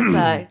yeah,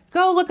 that's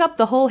go look up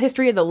the whole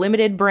history of the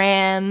limited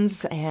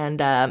brands,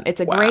 and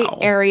it's a great Wow.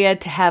 area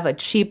to have a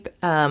cheap,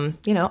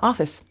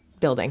 office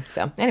building.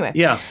 So anyway,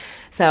 Yeah.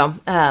 So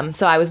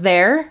I was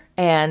there,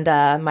 and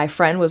my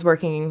friend was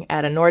working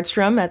at a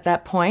Nordstrom at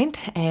that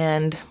point,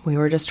 and we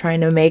were just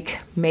trying to make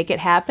it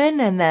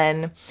happen. And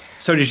then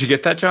So did you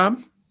get that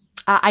job?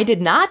 I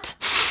did not.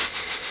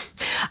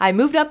 I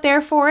moved up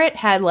there for it,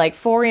 had like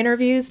 4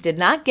 interviews, did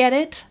not get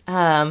it.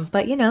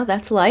 But,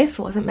 that's life.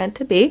 It wasn't meant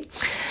to be.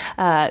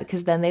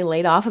 Because then they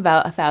laid off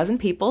about 1,000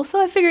 people.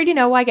 So I figured,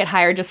 why get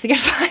hired just to get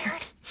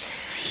fired?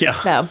 Yeah.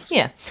 So,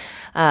 yeah.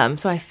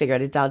 So I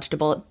figured I dodged a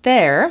bullet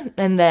there.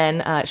 And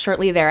then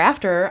shortly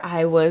thereafter,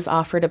 I was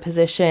offered a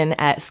position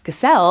at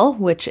Skacel,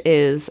 which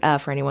is,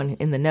 for anyone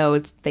in the know,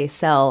 they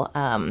sell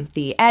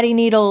the Addy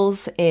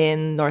needles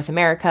in North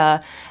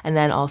America, and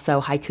then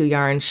also Haiku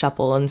yarns,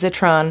 Shuppel, and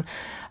Zitron.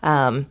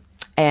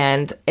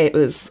 And it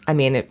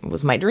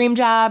was my dream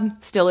job,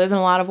 still is in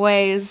a lot of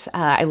ways.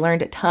 I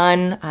learned a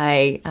ton.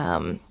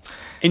 And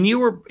you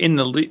were in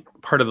the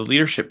part of the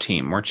leadership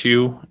team, weren't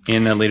you,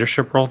 in a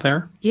leadership role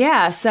there?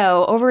 Yeah.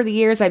 So over the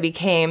years, I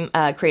became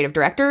a creative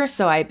director.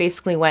 So I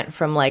basically went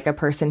from like a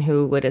person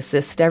who would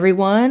assist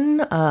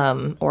everyone,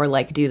 or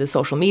like do the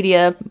social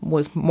media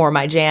was more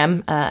my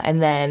jam.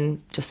 And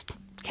then just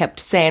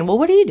kept saying, well,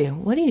 what do you do?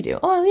 What do you do?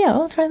 Oh, yeah,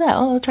 I'll try that.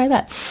 Oh, I'll try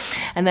that.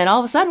 And then all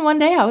of a sudden one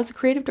day I was a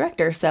creative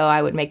director. So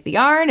I would make the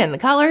yarn and the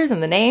colors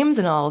and the names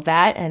and all of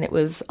that. And it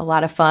was a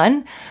lot of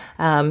fun.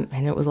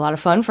 And it was a lot of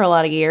fun for a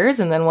lot of years.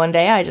 And then one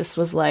day I just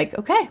was like,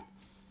 okay,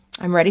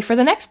 I'm ready for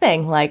the next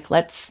thing. Like,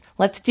 let's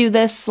do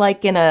this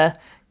like in a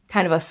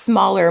kind of a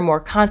smaller,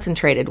 more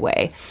concentrated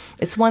way.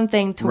 It's one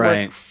thing to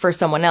work for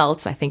someone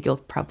else, I think you'll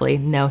probably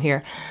know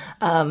here,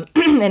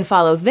 and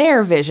follow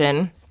their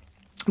vision,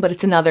 but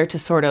it's another to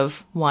sort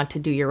of want to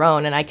do your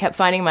own. And I kept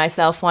finding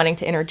myself wanting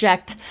to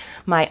interject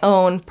my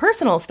own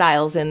personal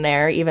styles in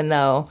there, even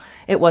though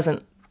it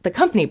wasn't the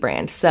company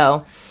brand.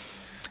 So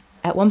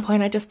at one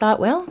point I just thought,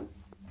 well,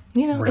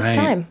 it's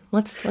time.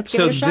 Let's give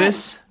it a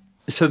shot.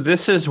 So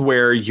this is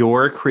where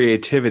your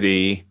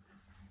creativity,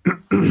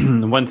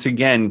 once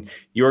again,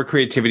 your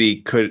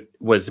creativity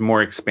was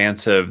more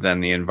expansive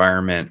than the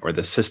environment or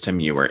the system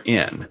you were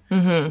in,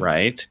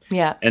 right?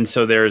 Yeah. And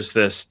so there's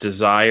this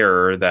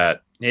desire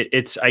that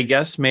it's, I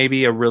guess,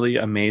 maybe a really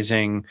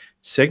amazing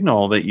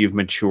signal that you've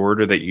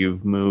matured or that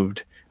you've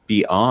moved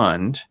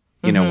beyond,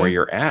 where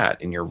you're at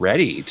and you're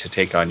ready to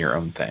take on your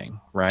own thing,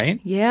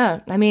 right? Yeah.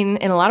 I mean,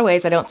 in a lot of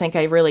ways, I don't think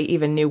I really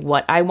even knew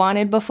what I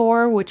wanted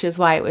before, which is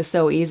why it was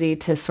so easy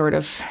to sort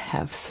of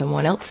have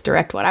someone else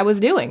direct what I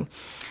was doing.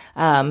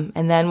 And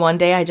then one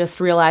day I just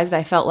realized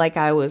I felt like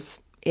I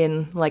was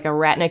in like a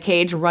rat in a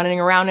cage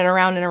running around and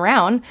around and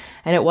around.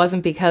 And it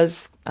wasn't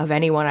because of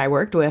anyone I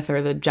worked with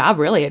or the job,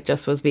 really. It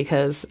just was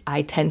because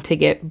I tend to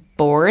get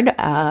bored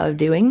of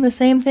doing the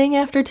same thing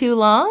after too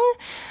long.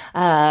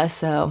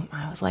 So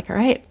I was like, all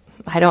right,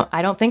 I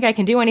don't think I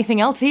can do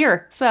anything else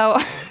here. So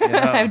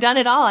I've done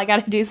it all. I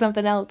got to do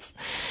something else.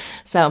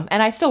 So,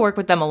 and I still work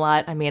with them a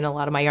lot. I mean, a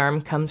lot of my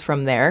yarn comes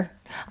from there.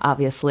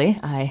 Obviously,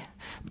 I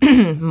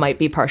might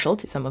be partial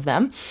to some of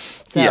them.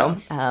 So,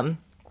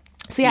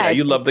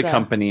 you love the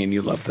company and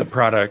you love the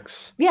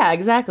products. Yeah,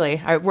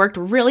 exactly. I worked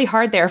really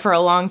hard there for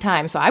a long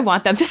time, so I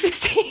want them to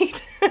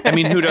succeed. I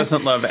mean, who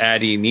doesn't love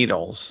Addi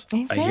needles?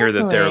 Exactly. I hear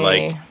that they're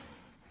like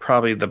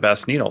probably the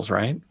best needles,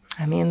 right?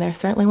 I mean, they're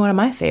certainly one of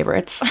my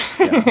favorites.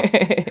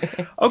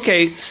 Yeah.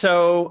 Okay,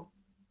 so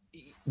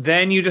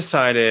then you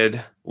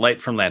decided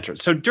Light from Lantern.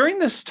 So during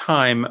this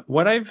time,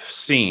 what I've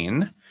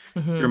seen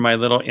through my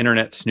little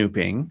internet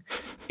snooping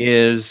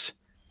is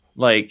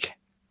like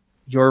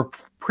your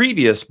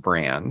previous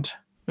brand,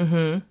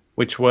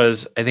 which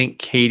was, I think,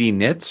 Katie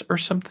Knits or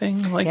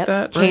something like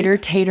that. Cater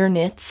Tater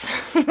Knits.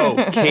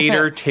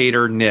 Cater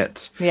Tater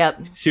Knits.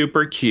 Yep.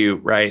 Super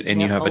cute, right?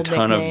 And you have a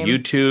ton of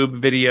YouTube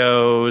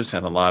videos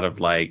and a lot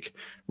of like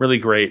really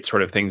great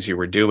sort of things you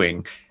were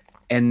doing.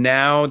 And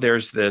now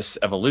there's this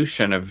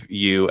evolution of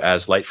you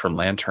as Light from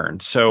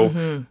Lantern.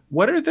 So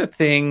what are the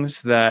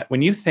things that,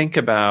 when you think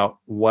about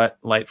what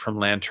Light from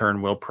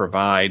Lantern will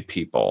provide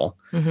people,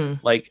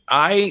 like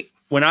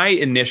when I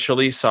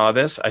initially saw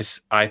this,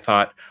 I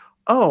thought,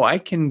 oh, I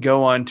can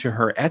go onto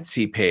her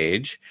Etsy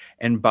page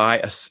and buy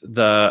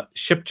the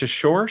Ship to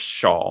Shore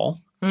shawl.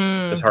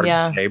 It's hard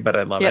to say, but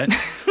I love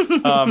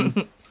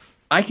it.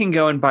 I can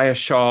go and buy a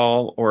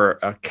shawl or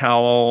a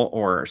cowl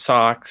or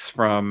socks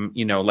from,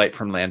 Light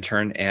from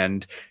Lantern,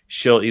 and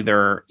she'll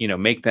either,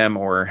 make them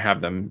or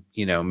have them,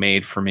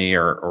 made for me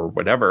or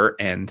whatever.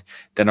 And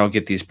then I'll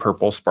get these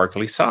purple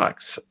sparkly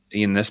socks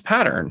in this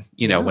pattern,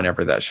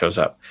 whenever that shows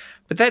up.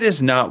 But that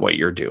is not what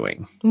you're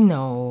doing.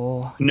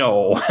 No.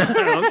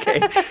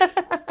 Okay.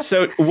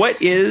 So what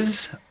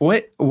is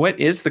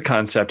the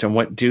concept and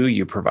what do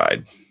you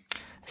provide?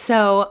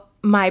 So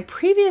my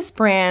previous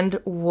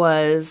brand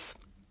was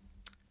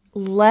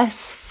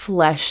less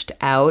fleshed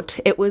out.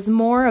 It was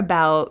more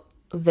about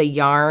the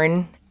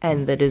yarn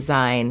and the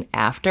design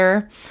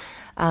after,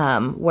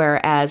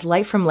 whereas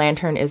Light from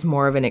Lantern is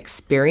more of an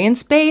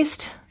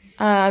experience-based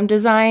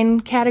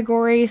design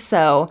category.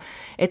 So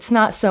it's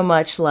not so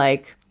much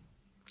like,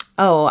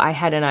 oh, I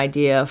had an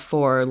idea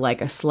for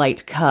like a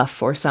slight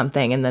cuff or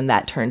something, and then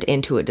that turned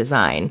into a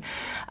design.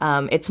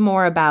 It's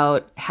more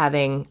about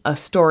having a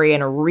story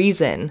and a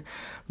reason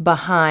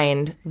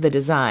behind the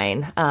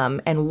design,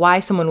 and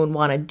why someone would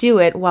want to do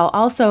it, while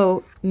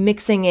also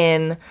mixing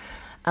in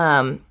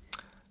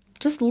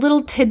just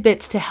little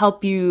tidbits to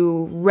help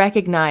you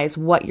recognize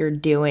what you're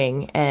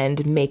doing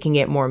and making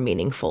it more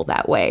meaningful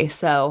that way.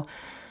 So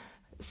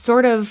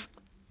sort of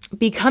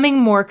becoming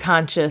more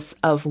conscious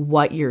of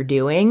what you're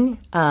doing,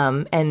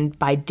 and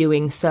by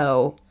doing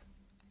so,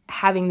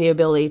 having the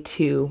ability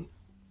to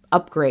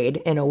upgrade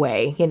in a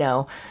way,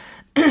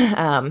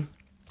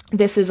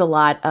 this is a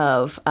lot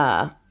of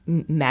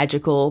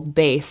magical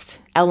based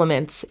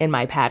elements in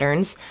my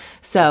patterns.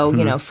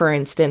 So, for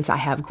instance, I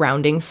have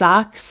grounding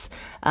socks.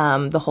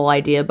 The whole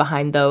idea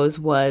behind those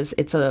was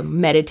it's a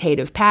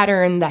meditative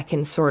pattern that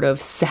can sort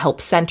of help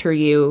center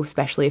you,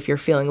 especially if you're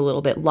feeling a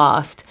little bit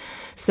lost.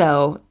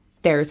 So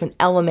there's an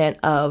element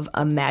of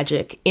a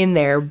magic in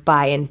there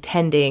by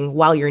intending,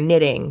 while you're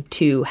knitting,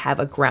 to have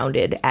a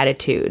grounded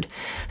attitude.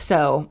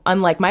 So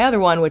unlike my other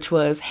one, which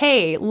was,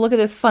 hey, look at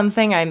this fun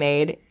thing I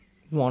made,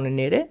 want to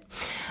knit it?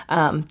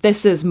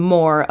 This is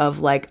more of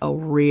like a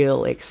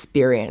real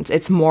experience.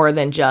 It's more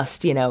than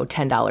just,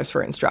 $10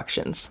 for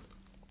instructions.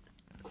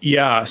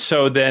 Yeah.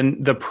 So then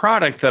the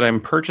product that I'm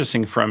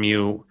purchasing from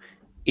you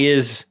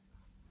is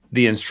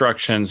the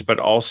instructions, but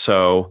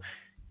also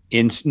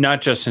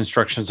not just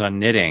instructions on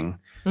knitting,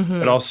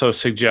 but also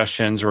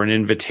suggestions or an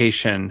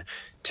invitation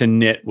to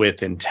knit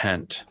with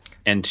intent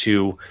and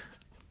to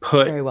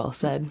put, Very well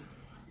said.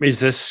 is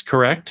this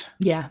correct?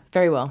 Yeah,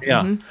 very well.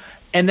 Yeah. Mhm.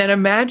 And then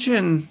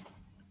imagine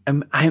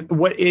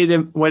what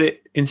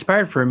it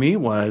inspired for me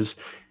was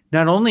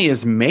not only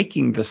is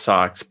making the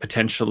socks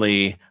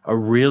potentially a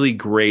really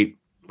great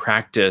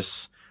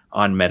practice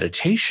on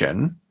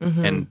meditation,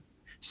 and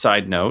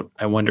side note,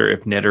 I wonder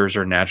if knitters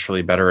are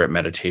naturally better at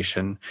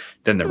meditation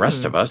than the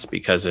rest of us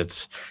because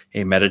it's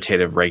a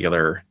meditative,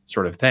 regular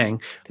sort of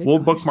thing. We'll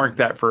bookmark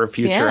that for a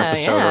future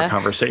episode or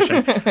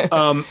conversation.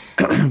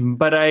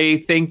 But I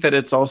think that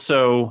it's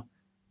also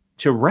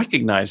to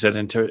recognize it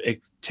and to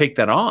take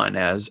that on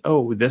as,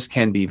 oh, this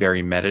can be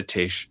very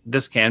meditation.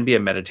 This can be a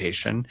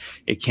meditation.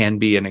 It can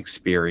be an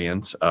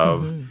experience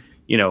of,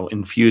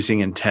 infusing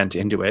intent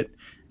into it.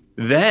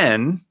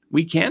 Then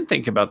we can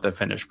think about the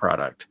finished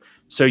product.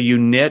 So you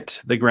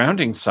knit the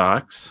grounding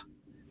socks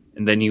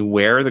and then you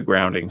wear the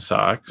grounding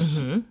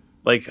socks.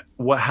 Like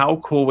how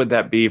cool would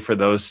that be for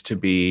those to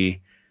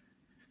be,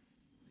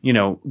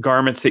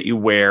 garments that you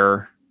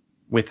wear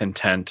with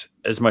intent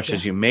as much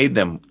as you made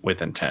them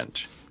with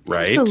intent.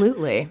 Right?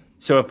 Absolutely.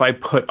 So if I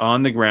put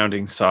on the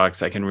grounding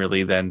socks, I can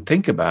really then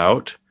think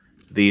about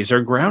these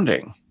are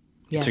grounding.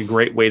 Yes. It's a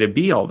great way to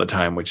be all the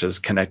time, which is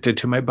connected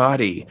to my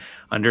body,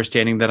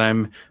 understanding that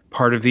I'm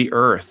part of the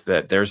earth,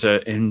 that there's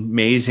an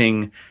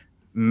amazing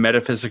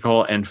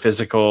metaphysical and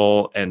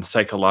physical and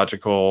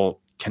psychological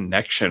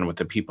connection with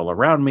the people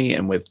around me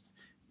and with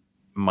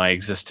my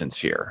existence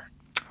here.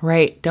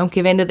 Right. Don't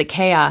give in to the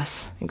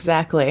chaos.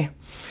 Exactly.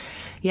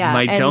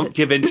 Yeah. Don't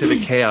give in to the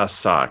chaos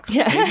socks.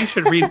 Yeah. Maybe you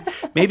should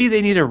maybe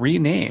they need a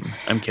rename.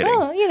 I'm kidding.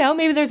 Well,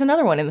 maybe there's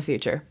another one in the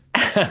future.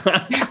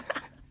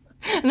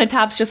 And the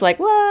top's just like,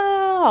 whoa,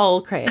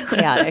 all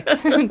chaotic.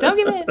 Don't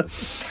give in.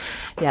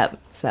 Yep.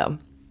 So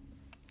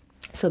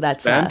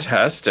that's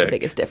fantastic. The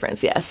biggest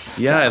difference. Yes.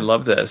 Yeah. I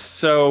love this.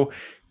 So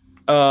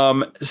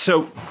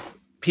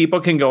people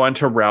can go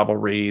onto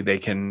Ravelry. They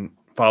can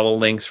follow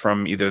links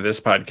from either this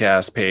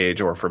podcast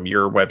page or from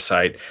your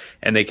website,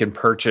 and they can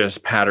purchase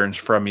patterns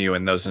from you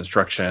and those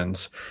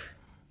instructions.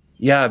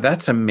 Yeah,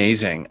 that's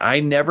amazing. I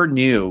never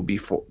knew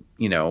before,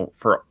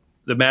 for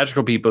the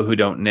magical people who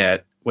don't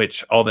knit,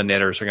 which all the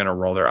knitters are going to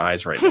roll their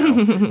eyes right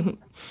now.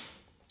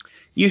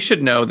 You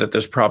should know that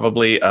there's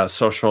probably a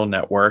social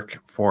network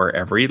for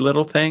every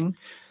little thing.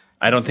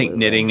 I don't think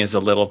knitting is a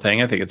little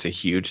thing. I think it's a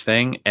huge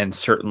thing. And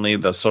certainly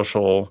the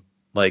social,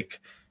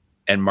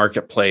 and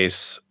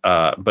marketplace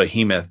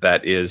behemoth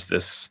that is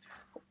this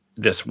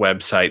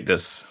website,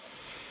 it's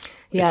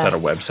not a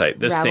website,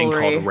 this Ravelry. thing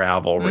called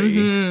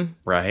Ravelry,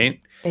 right?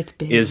 It's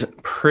big. Is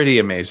pretty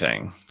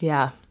amazing.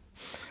 Yeah.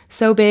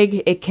 So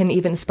big, it can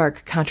even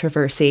spark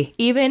controversy,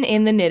 even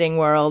in the knitting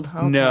world.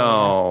 I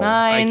know.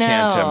 I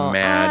can't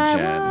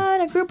imagine.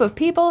 What? A group of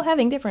people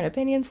having different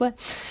opinions. What?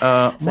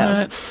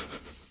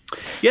 What?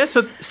 Yeah,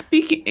 so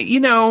speaking,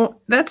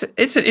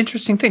 it's an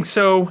interesting thing.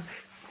 So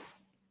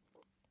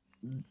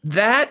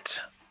that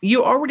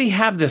you already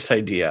have this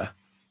idea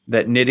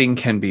that knitting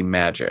can be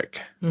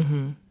magic,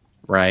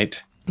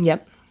 right?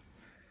 Yep.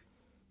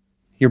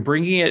 You're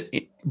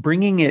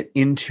bringing it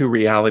into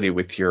reality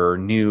with your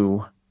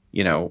new,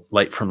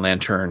 Light from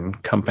Lantern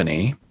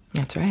company.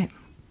 That's right.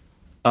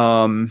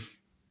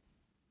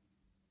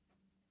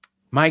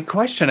 My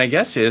question, I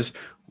guess, is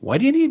what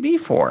do you need me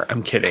for?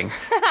 I'm kidding.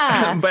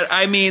 But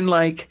I mean,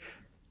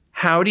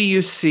 how do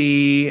you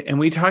see, and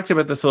we talked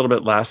about this a little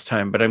bit last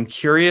time, but I'm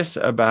curious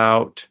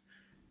about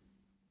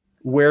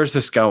where's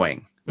this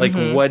going?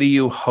 What do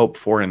you hope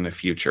for in the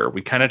future?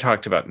 We kind of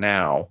talked about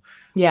now.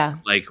 Yeah.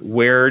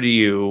 What do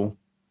you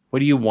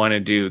want to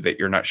do that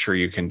you're not sure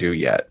you can do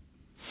yet?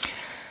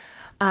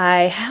 I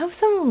have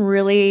some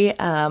really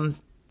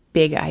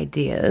big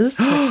ideas,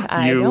 which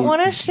I don't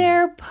want to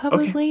share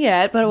publicly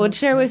yet, but I would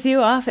share with you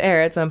off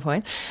air at some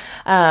point.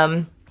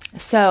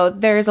 So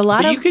there's a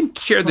lot of... You can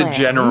share the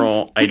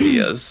general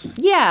ideas.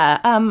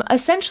 Yeah.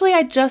 Essentially,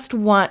 I just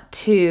want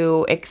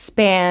to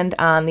expand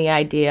on the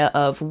idea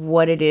of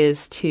what it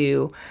is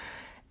to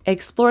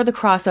explore the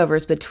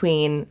crossovers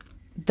between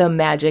the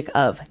magic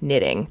of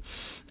knitting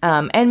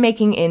and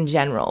making in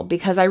general.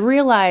 Because I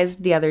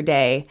realized the other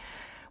day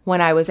when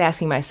I was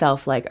asking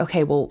myself,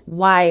 okay, well,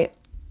 why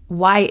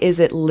is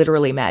it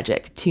literally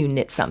magic to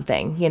knit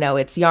something?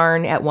 It's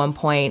yarn at one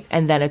point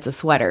and then it's a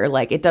sweater.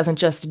 It doesn't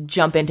just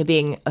jump into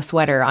being a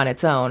sweater on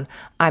its own.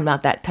 I'm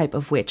not that type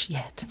of witch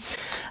yet.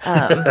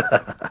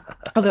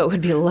 Although it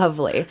would be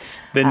lovely.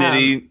 The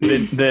knitting,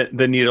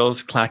 the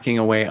needles clacking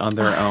away on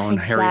their own,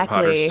 exactly. Harry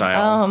Potter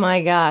style. Oh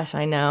my gosh,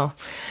 I know.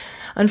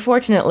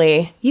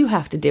 Unfortunately, you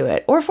have to do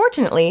it. Or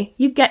fortunately,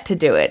 you get to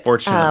do it.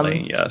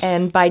 Fortunately, yes.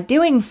 And by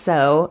doing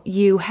so,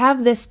 you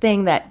have this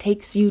thing that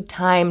takes you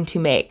time to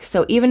make.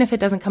 So even if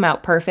it doesn't come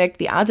out perfect,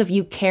 the odds of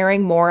you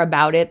caring more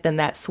about it than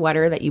that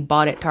sweater that you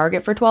bought at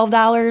Target for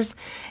 $12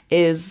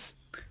 is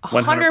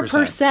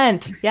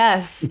 100%.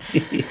 Yes.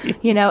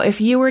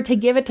 If you were to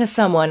give it to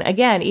someone,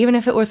 again, even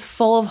if it was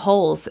full of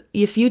holes,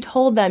 if you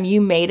told them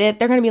you made it,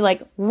 they're going to be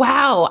like,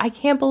 wow, I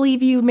can't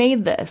believe you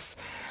made this.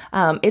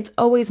 It's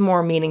always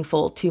more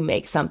meaningful to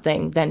make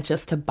something than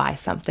just to buy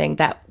something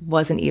that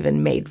wasn't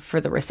even made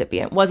for the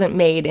recipient, wasn't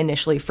made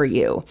initially for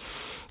you.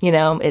 You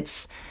know,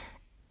 it's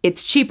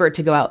cheaper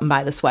to go out and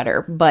buy the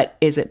sweater, but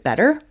is it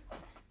better?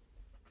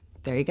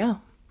 There you go.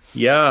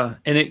 Yeah.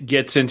 And it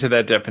gets into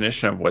that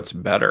definition of what's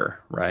better,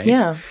 right?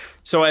 Yeah.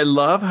 So I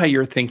love how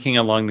you're thinking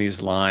along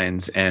these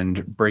lines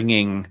and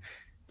bringing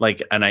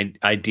like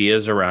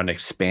ideas around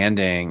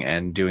expanding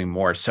and doing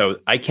more. So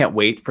I can't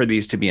wait for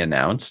these to be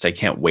announced. I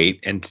can't wait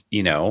and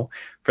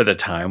for the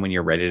time when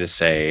you're ready to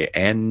say,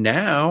 and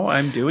now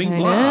I'm doing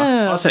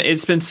blah. Also,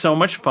 it's been so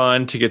much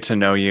fun to get to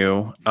know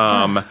you.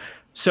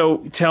 So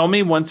tell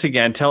me once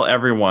again, tell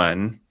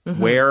everyone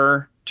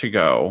where to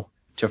go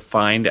to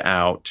find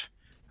out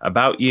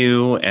about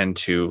you and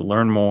to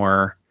learn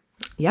more.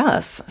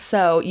 Yes.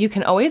 So you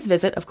can always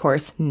visit, of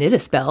course,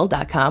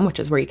 knittaspell.com, which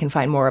is where you can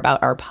find more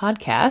about our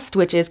podcast,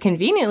 which is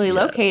conveniently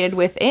located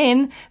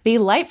within the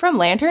Light from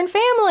Lantern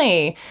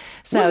family.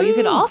 So you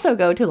could also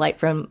go to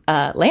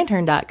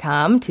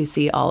lightfromlantern.com to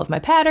see all of my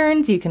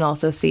patterns. You can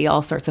also see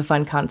all sorts of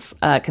fun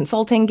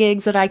consulting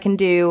gigs that I can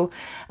do.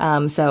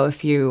 So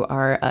if you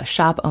are a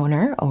shop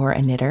owner or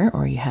a knitter,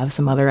 or you have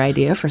some other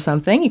idea for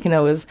something, you can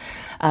always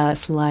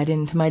slide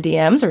into my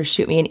DMs or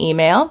shoot me an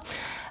email.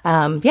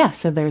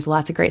 So there's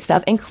lots of great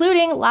stuff,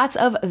 including lots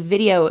of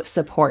video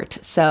support.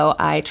 So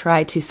I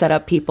try to set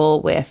up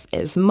people with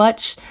as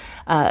much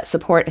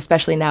support,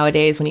 especially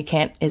nowadays when you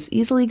can't as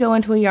easily go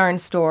into a yarn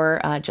store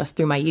just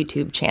through my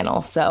YouTube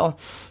channel. So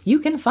you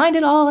can find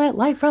it all at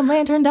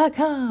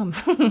lightfromlantern.com.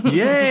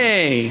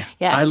 Yay!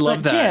 Yes, I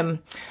love that. Jim,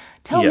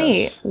 tell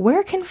me,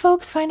 where can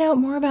folks find out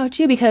more about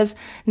you? Because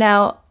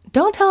now,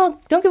 don't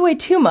give away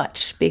too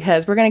much,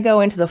 because we're going to go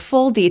into the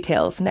full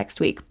details next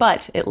week,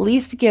 but at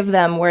least give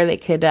them where they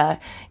could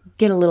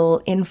get a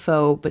little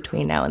info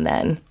between now and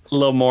then. A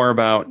little more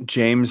about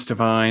James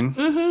Devine.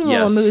 A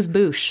little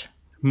moose-boosh.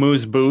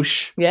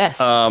 Moose-boosh. Yes.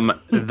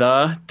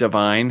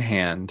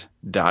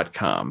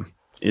 thedivinehand.com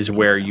is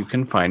where you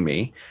can find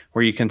me,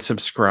 where you can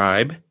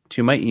subscribe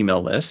to my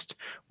email list,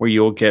 where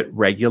you'll get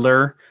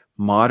regular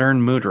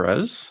modern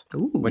mudras,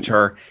 which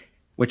are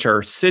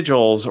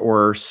sigils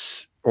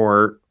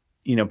or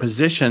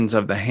positions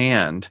of the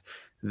hand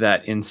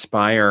that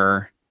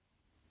inspire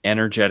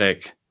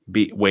energetic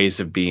ways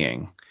of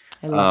being.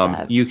 I love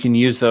that. You can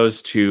use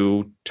those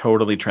to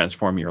totally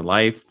transform your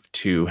life,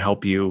 to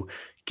help you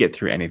get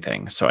through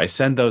anything. So I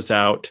send those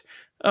out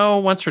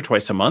once or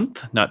twice a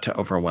month, not to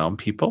overwhelm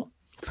people.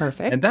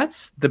 Perfect. And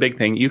that's the big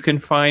thing. You can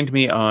find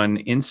me on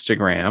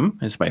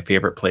Instagram, is my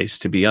favorite place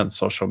to be on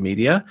social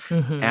media,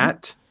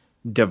 at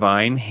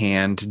Divine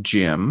Hand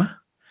Jim.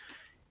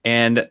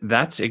 And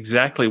that's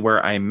exactly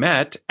where I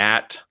met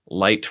at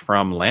Light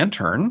from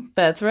Lantern.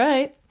 That's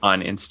right.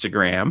 On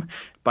Instagram.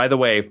 By the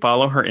way,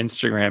 follow her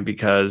Instagram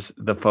because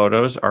the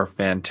photos are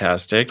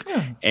fantastic.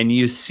 And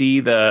you see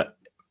you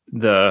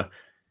don't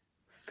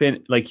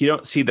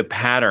see the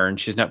pattern.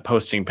 She's not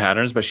posting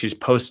patterns, but she's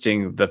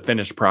posting the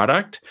finished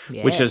product,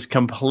 which is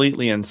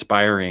completely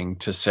inspiring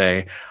to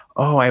say,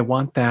 oh, I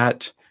want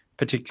that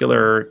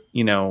particular,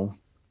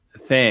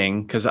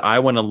 thing, because I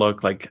want to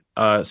look like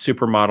a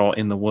supermodel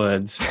in the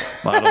woods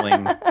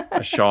modeling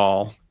a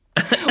shawl.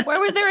 Where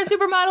was there a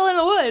supermodel in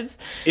the woods?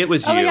 It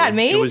was you. Oh my God,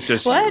 me? It was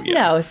just what? you.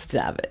 Yeah. No,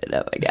 stop it.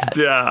 Oh my God.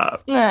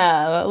 Stop.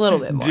 A little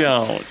bit more. Don't.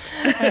 All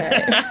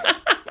right.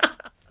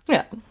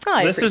 Yeah.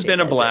 This has been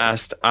a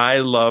blast. I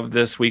love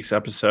this week's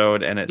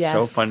episode, and it's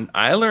so fun.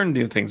 I learned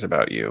new things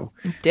about you.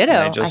 Ditto.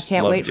 I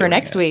can't wait for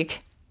next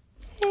week.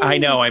 I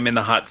know. I'm in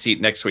the hot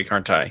seat next week,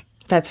 aren't I?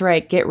 That's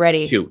right. Get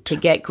ready to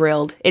get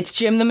grilled. It's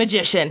Jim the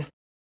Magician.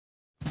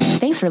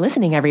 Thanks for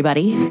listening,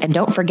 everybody. And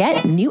don't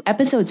forget, new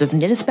episodes of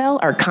Knit a Spell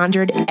are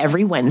conjured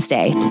every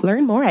Wednesday.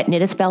 Learn more at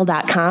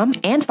knittaspell.com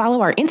and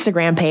follow our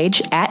Instagram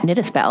page at Knit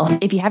a Spell.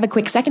 If you have a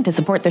quick second to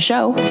support the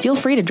show, feel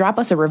free to drop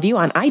us a review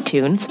on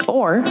iTunes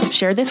or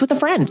share this with a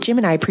friend. Jim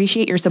and I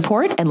appreciate your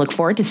support and look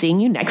forward to seeing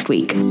you next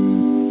week.